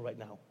controversial right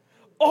now.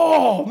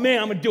 Oh,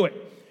 man, I'm going to do it.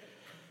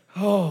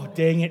 Oh,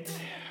 dang it.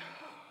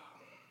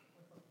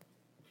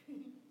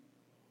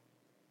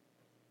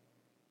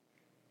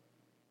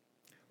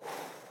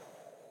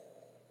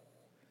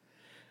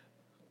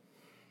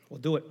 We'll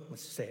do it.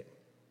 Let's say it.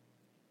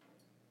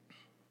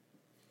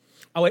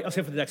 I'll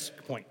say it for the next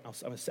point. I'll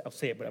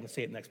say it, but I'm going to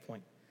say it next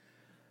point.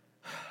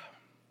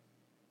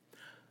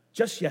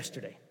 Just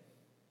yesterday,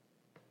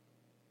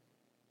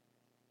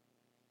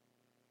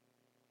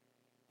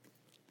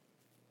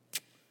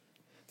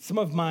 some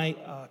of my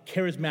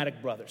charismatic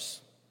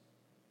brothers.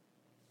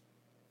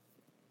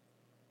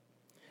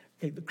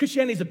 Okay,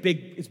 Christianity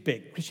is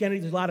big.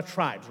 Christianity, there's a lot of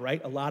tribes,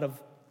 right? A lot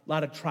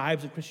of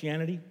tribes in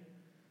Christianity.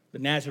 The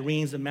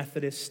Nazarenes, the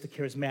Methodists, the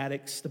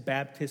Charismatics, the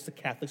Baptists, the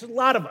Catholics. There's a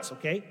lot of us,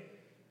 okay?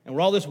 And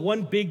we're all this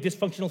one big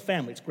dysfunctional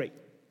family. It's great.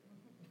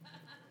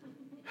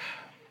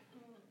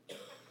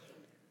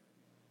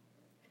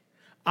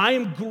 I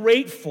am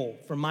grateful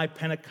for my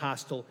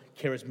Pentecostal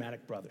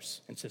charismatic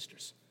brothers and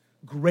sisters.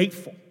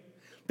 Grateful.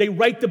 They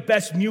write the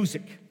best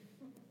music.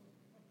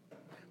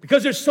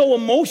 Because they're so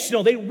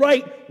emotional, they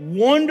write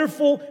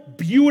wonderful,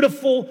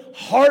 beautiful,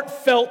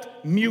 heartfelt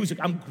music.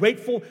 I'm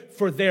grateful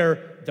for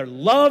their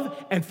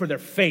love and for their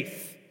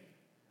faith.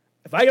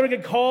 If I ever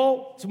get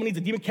called, someone needs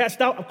a demon cast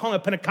out, I'm calling a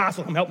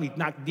Pentecostal to come help me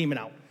knock the demon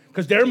out.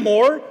 Because they're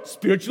more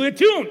spiritually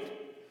attuned.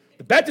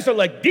 The Baptists are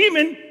like,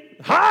 demon,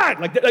 hard.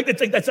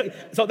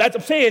 So that's what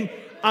I'm saying.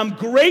 I'm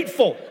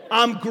grateful.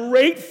 I'm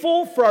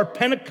grateful for our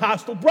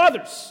Pentecostal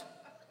brothers.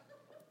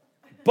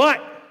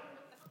 But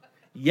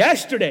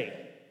yesterday,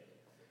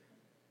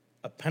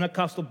 a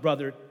Pentecostal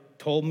brother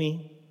told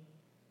me,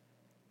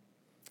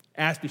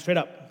 asked me straight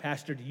up,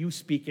 Pastor, do you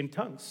speak in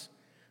tongues?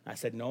 I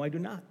said, no, I do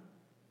not.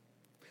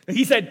 And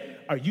he said,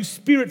 are you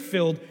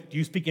spirit-filled? Do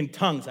you speak in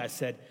tongues? I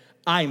said,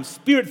 I am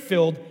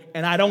spirit-filled,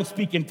 and I don't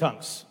speak in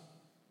tongues.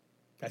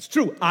 That's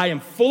true. I am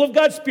full of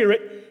God's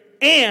Spirit,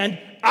 and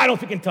I don't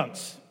speak in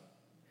tongues.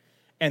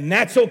 And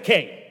that's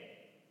okay.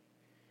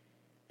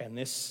 And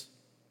this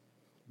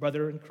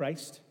brother in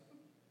Christ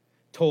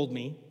told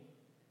me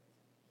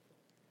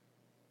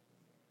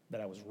that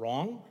I was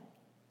wrong,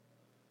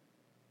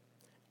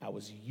 I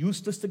was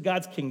useless to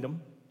God's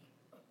kingdom,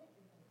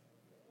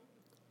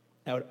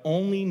 I would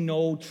only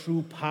know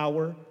true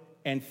power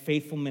and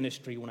faithful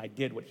ministry when I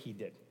did what he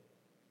did.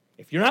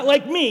 If you're not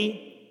like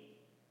me,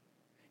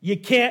 you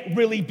can't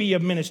really be a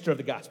minister of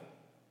the gospel.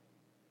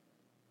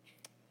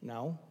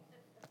 No.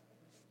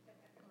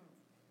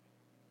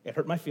 It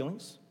hurt my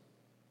feelings.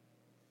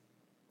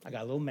 I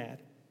got a little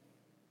mad.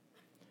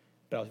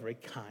 But I was very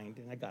kind,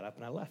 and I got up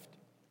and I left.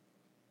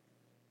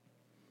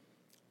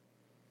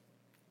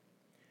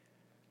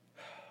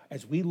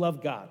 As we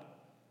love God,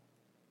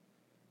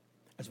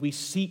 as we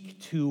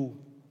seek to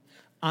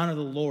honor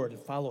the Lord and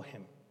follow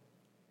him,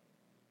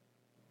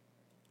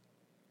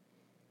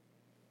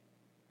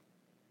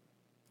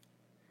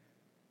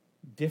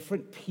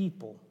 different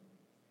people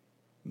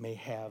may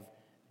have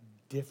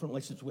different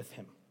relationships with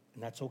him,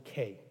 and that's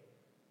okay.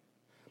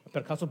 My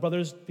Pentecostal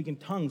brothers speak in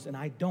tongues, and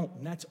I don't,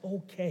 and that's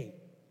okay.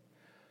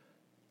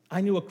 I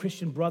knew a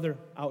Christian brother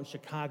out in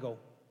Chicago,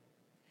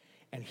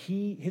 and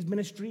his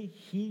ministry,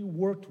 he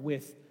worked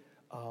with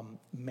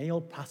male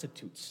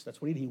prostitutes.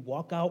 That's what he did. He'd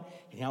walk out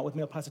and hang out with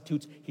male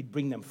prostitutes. He'd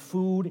bring them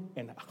food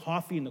and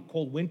coffee in the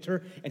cold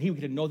winter, and he would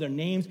get to know their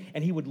names,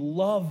 and he would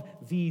love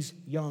these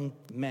young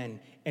men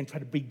and try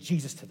to bring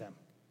Jesus to them.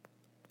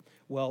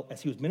 Well,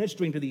 as he was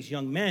ministering to these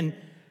young men,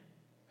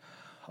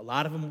 a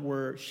lot of them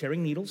were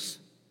sharing needles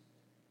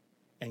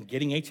and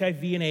getting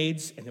HIV and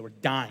AIDS, and they were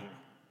dying.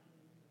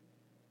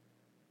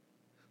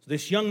 So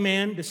this young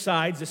man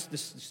decides,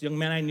 this young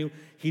man I knew,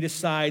 he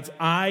decides,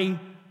 I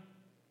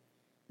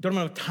don't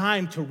have enough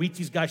time to reach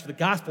these guys for the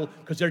gospel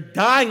because they're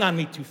dying on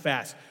me too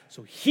fast.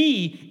 So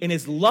he, in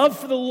his love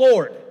for the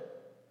Lord,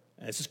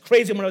 and this is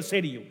crazy what I would say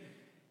to you,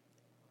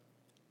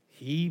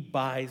 he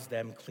buys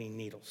them clean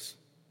needles.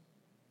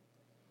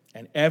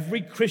 And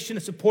every Christian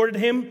that supported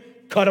him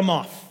cut him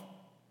off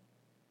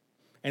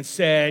and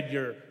said,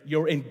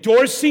 you're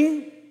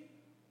endorsing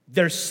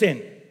their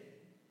sin.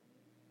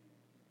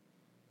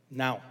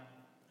 Now,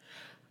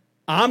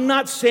 I'm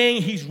not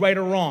saying he's right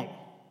or wrong,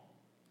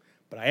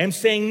 but I am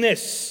saying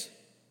this.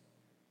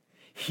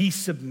 He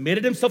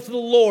submitted himself to the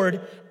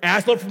Lord,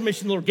 asked the Lord for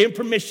permission, the Lord gave him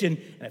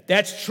permission, and if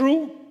that's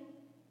true,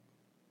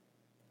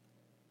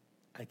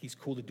 I think he's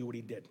cool to do what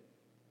he did.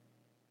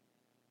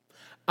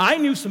 I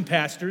knew some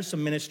pastors,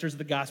 some ministers of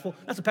the gospel,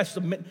 not some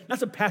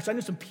pastors, I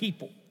knew some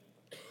people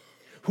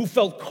who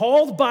felt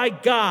called by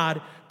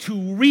God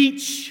to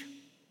reach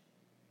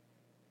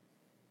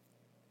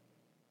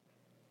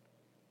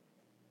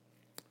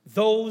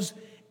those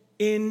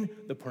in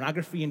the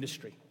pornography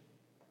industry.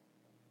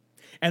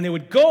 And they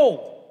would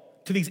go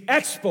to these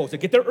expos. They'd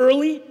get there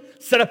early,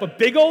 set up a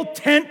big old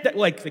tent that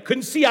they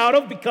couldn't see out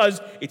of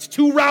because it's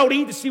too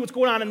rowdy to see what's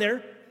going on in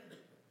there.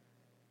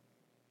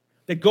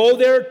 They'd go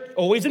there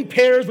always in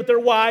pairs with their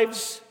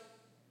wives,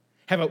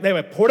 they have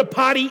a porta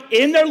potty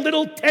in their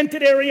little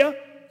tented area,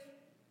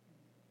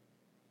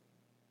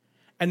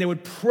 and they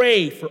would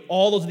pray for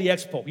all those of the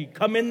expo. You could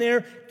come in there,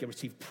 you could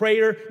receive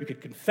prayer, you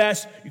could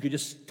confess, you could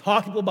just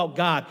talk to people about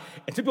God.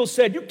 And some people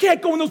said, you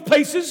can't go in those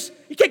places.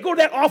 You can't go to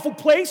that awful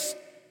place.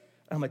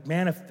 And I'm like,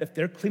 man, if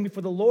they're clean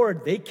before the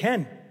Lord, they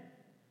can.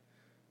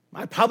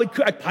 I probably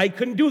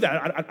couldn't do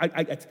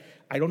that.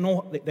 I don't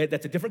know.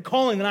 That's a different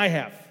calling than I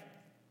have.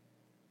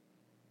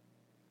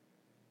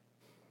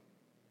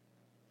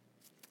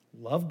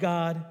 Love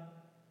God,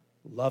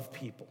 love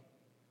people.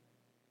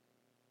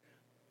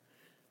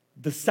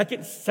 The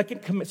second set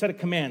of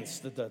commands,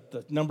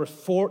 the number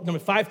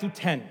 5 through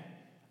 10,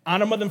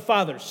 honor mother and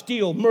father,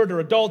 steal, murder,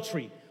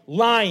 adultery,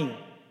 lying,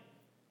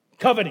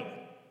 coveting.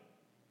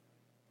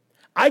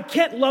 I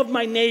can't love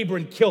my neighbor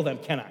and kill them,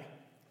 can I?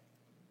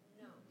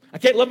 No. I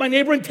can't love my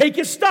neighbor and take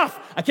his stuff.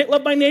 I can't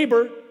love my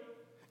neighbor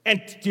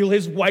and steal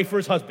his wife or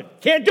his husband.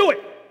 Can't do it.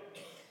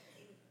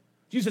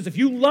 Jesus says, if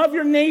you love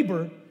your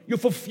neighbor,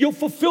 you'll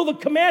fulfill the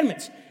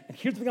commandments. And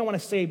here's the thing I want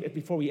to say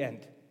before we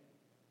end.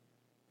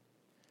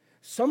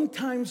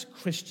 Sometimes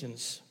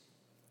Christians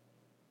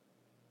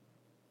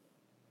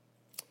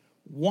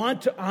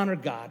want to honor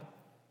God,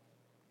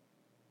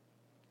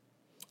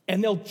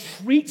 and they'll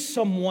treat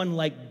someone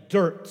like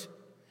dirt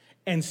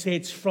and say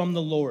it's from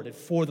the Lord and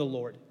for the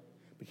Lord.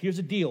 But here's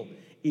the deal.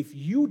 If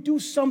you do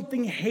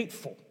something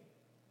hateful,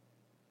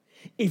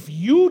 if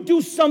you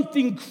do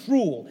something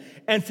cruel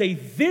and say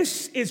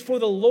this is for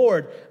the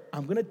Lord,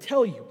 I'm going to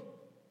tell you,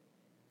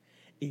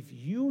 if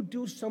you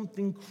do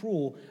something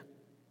cruel,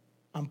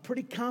 I'm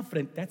pretty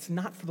confident that's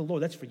not for the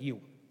Lord, that's for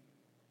you.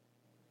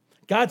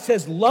 God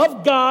says,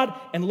 love God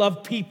and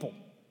love people.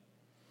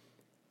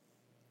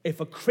 If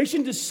a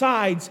Christian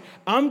decides,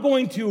 I'm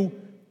going to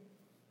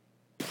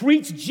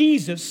preach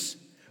Jesus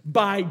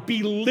by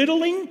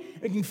belittling,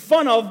 making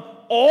fun of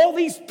all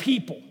these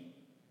people,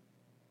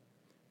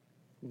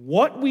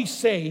 what we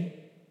say,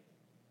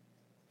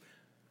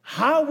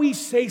 how we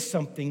say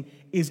something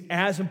is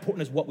as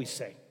important as what we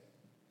say.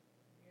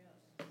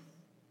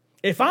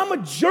 If I'm a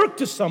jerk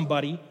to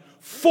somebody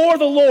for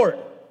the Lord,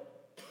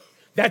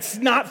 that's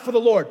not for the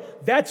Lord.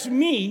 That's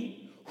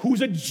me,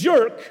 who's a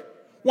jerk,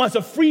 wants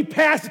a free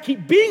pass to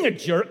keep being a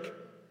jerk,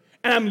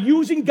 and I'm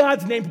using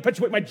God's name to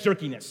perpetuate my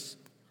jerkiness.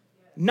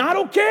 Not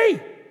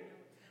okay.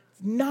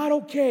 It's not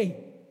okay.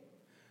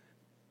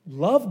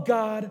 Love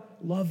God,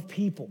 love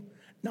people.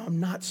 Now, I'm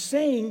not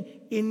saying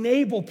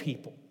enable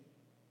people.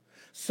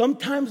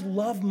 Sometimes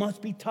love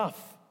must be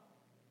tough.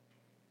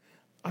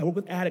 I work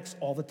with addicts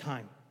all the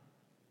time.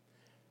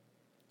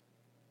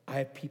 I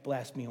have people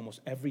ask me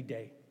almost every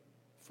day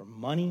for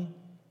money,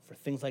 for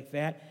things like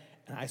that.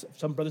 And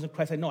some brothers in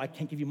Christ, I know I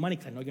can't give you money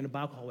because I know you're going to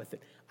buy alcohol with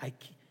it.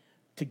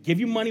 To give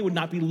you money would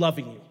not be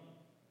loving you.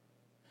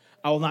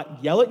 I will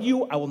not yell at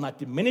you. I will not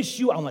diminish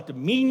you. I will not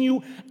demean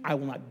you. I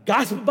will not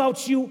gossip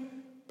about you.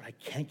 But I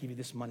can't give you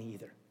this money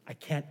either. I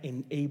can't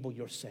enable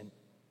your sin.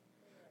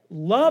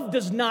 Love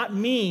does not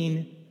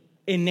mean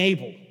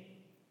enable.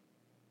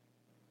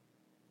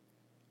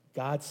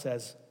 God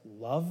says,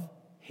 love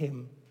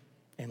him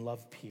and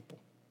love people.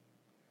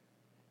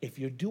 If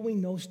you're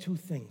doing those two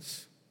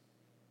things,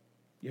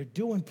 you're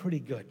doing pretty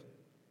good.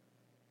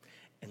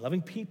 And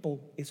loving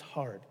people is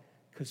hard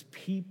because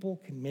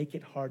people can make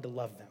it hard to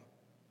love them.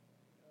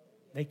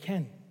 They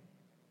can.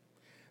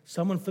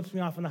 Someone flips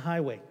me off on the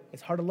highway.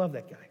 It's hard to love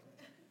that guy.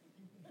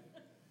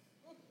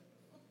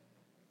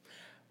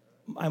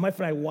 My wife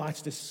and I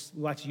watch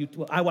YouTube.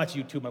 Well, I watch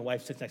YouTube. My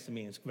wife sits next to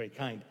me and is very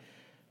kind.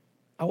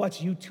 I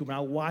watch YouTube and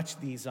I watch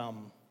these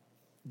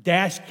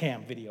dash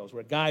cam videos where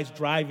a guy's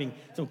driving,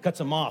 someone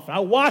cuts him off. And I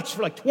watch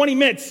for like 20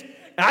 minutes, and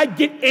I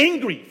get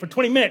angry for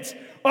 20 minutes.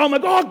 Oh, I'm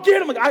like, oh, get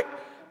him. Like,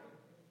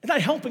 it's not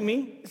helping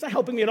me. It's not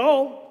helping me at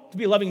all to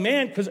be a loving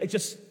man because it's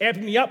just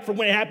amping me up for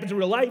when it happens in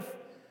real life.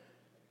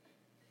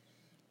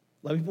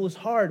 Loving people is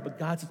hard, but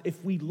God says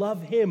if we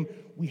love him,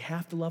 we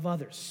have to love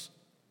others.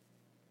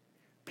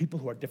 People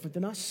who are different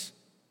than us.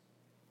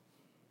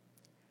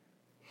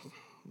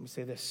 Let me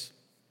say this.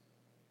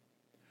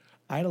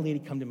 I had a lady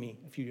come to me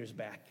a few years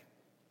back.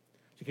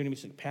 She came to me and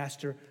said,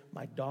 Pastor,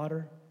 my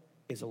daughter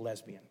is a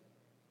lesbian.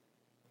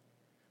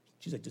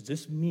 She's like, does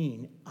this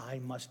mean I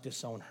must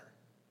disown her?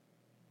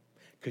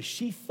 Because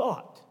she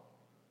thought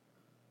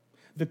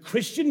the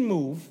Christian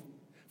move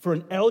for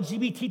an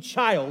LGBT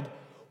child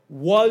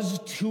was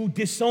to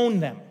disown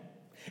them.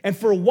 And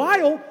for a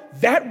while,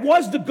 that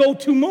was the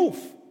go-to move.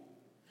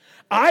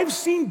 I've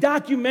seen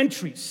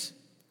documentaries.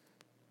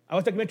 I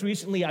watched a documentary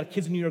recently out of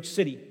kids in New York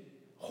City,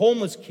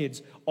 homeless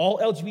kids, all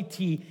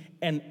LGBT,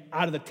 and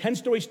out of the 10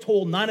 stories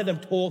told, 9 of them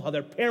told how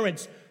their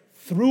parents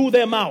threw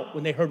them out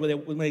when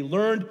they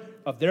learned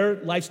of their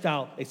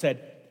lifestyle. They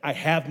said, I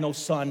have no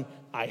son,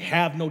 I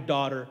have no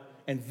daughter.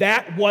 And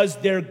that was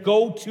their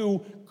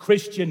go-to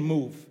Christian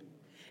move.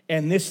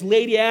 And this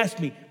lady asked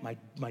me,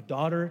 my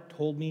daughter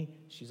told me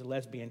she's a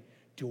lesbian.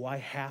 Do I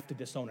have to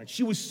disown her? And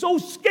she was so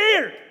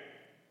scared.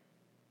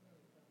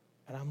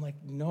 And I'm like,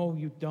 no,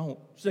 you don't.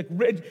 She's like,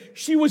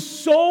 she was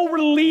so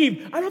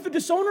relieved. I don't have to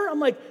disown her? I'm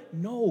like,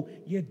 no,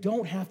 you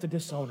don't have to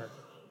disown her.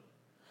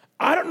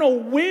 I don't know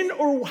when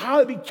or how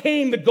it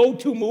became the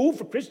go-to move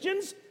for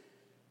Christians.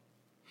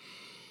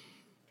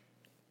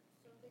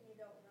 Something you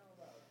don't know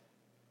about.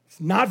 It's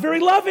not very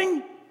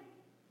loving.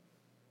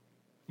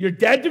 You're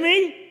dead to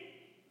me.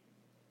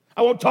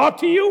 I won't talk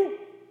to you.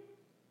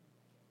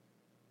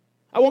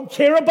 I won't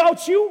care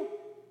about you.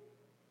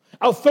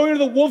 I'll throw you to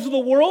the wolves of the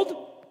world.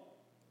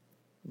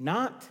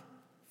 Not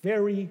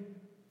very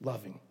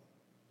loving.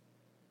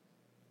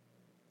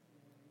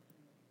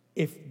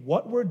 If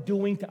what we're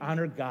doing to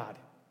honor God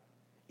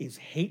is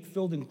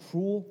hate-filled and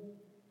cruel,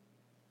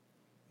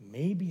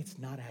 maybe it's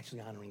not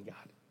actually honoring God.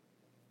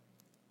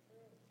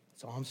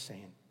 That's all I'm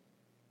saying.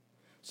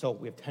 So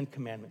we have 10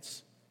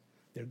 commandments.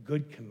 They're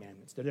good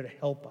commandments. They're there to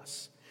help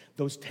us.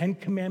 Those 10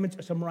 commandments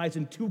are summarized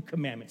in 2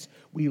 commandments.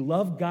 We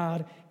love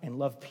God and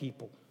love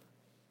people.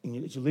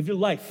 And as you live your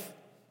life,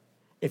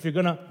 if you're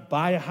going to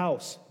buy a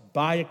house,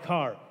 buy a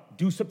car,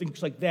 do something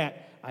just like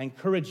that, I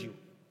encourage you,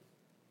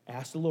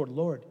 ask the Lord,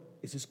 Lord,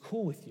 is this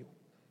cool with you?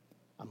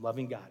 I'm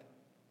loving God.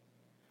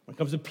 When it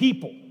comes to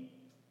people,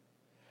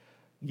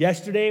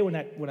 yesterday when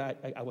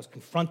I was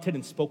confronted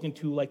and spoken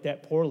to like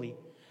that poorly,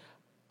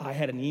 I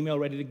had an email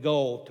ready to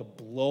go to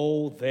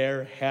blow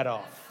their head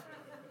off.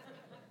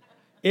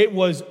 It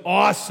was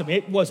awesome.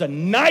 It was a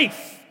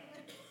knife.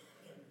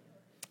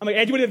 I'm like,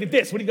 Angie, what do you got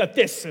this? What do you got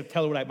this? And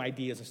tell her what my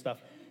ideas and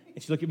stuff.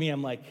 And she looked at me,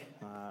 I'm like,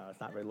 it's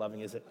not very loving,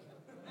 is it?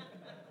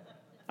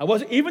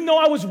 Even though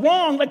I was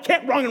wrong, I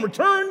can't wrong in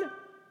return.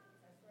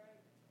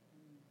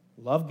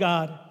 Love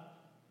God,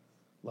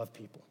 love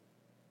people.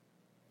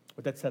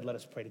 With that said, let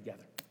us pray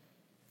together.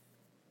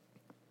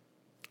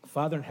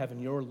 Father in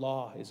heaven, your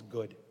law is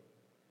good.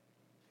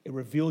 It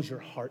reveals your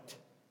heart.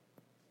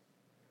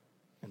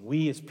 And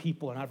we as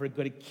people are not very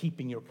good at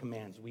keeping your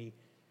commands. We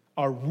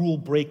are rule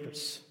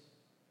breakers.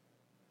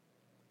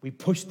 We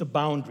push the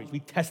boundaries. We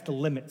test the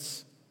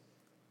limits.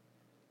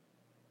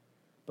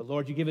 But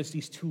Lord, you give us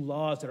these 2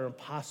 laws that are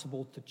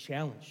impossible to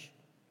challenge.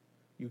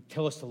 You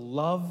tell us to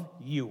love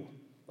you,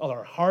 all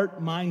our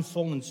heart, mind,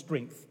 soul, and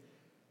strength.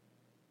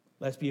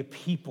 Let us be a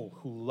people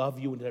who love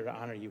you and that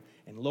honor you.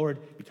 And Lord,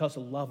 you tell us to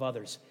love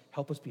others.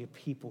 Help us be a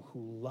people who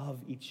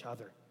love each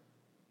other,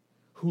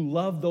 who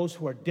love those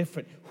who are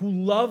different, who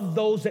love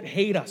those that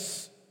hate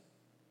us,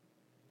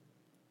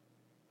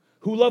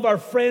 who love our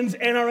friends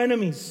and our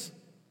enemies.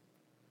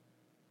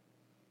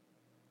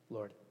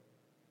 Lord,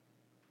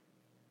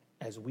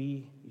 as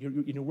in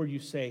your word you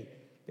say,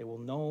 they will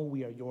know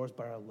we are yours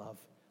by our love.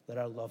 Let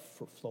our love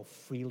flow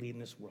freely in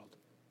this world.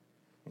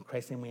 In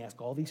Christ's name we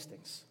ask all these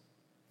things.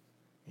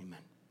 Amen.